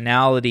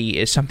personality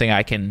is something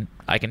I can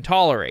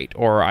tolerate,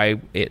 or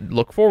I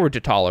look forward to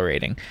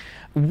tolerating.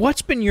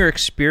 What's been your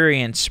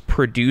experience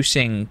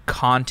producing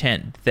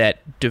content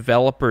that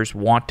developers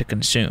want to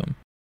consume?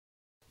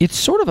 It's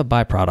sort of a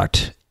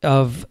byproduct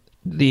of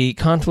the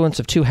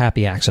confluence of two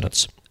happy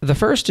accidents. The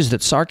first is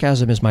that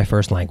sarcasm is my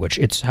first language.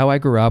 It's how I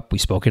grew up. We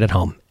spoke it at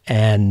home.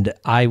 And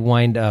I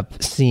wind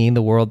up seeing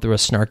the world through a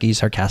snarky,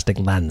 sarcastic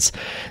lens.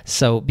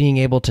 So being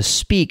able to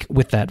speak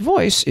with that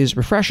voice is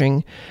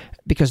refreshing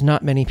because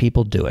not many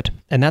people do it.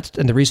 And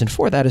the reason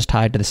for that is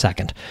tied to the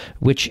second,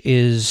 which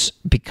is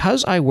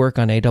because I work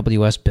on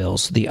AWS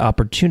bills, the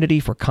opportunity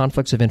for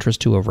conflicts of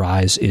interest to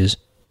arise is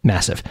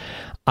massive.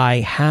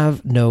 I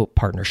have no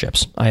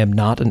partnerships. I am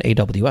not an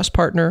AWS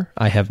partner.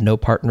 I have no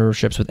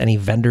partnerships with any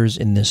vendors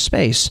in this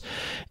space.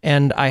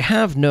 And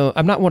I'm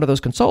not one of those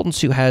consultants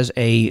who has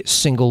a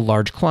single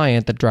large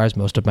client that drives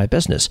most of my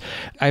business.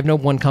 I have no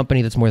one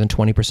company that's more than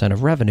 20%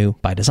 of revenue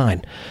by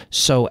design.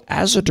 So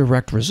as a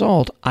direct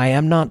result, I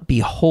am not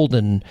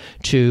beholden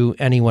to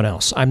anyone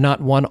else. I'm not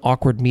one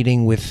awkward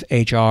meeting with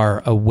HR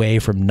away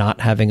from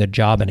not having a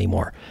job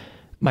anymore.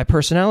 My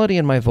personality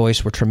and my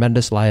voice were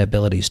tremendous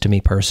liabilities to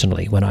me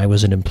personally when I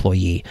was an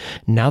employee.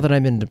 Now that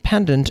I'm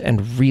independent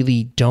and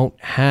really don't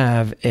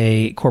have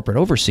a corporate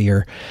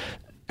overseer,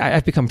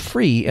 I've become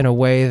free in a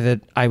way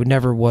that I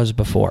never was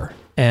before.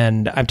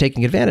 And I'm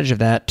taking advantage of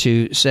that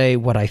to say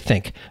what I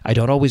think. I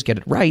don't always get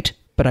it right,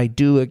 but I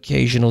do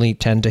occasionally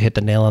tend to hit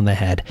the nail on the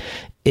head.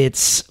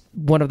 It's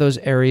one of those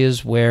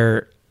areas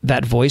where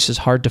that voice is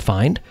hard to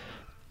find,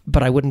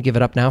 but I wouldn't give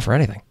it up now for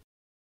anything.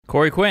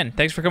 Corey Quinn,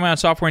 thanks for coming on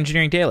Software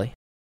Engineering Daily.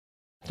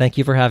 Thank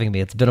you for having me.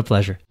 It's been a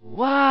pleasure.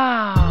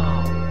 Wow.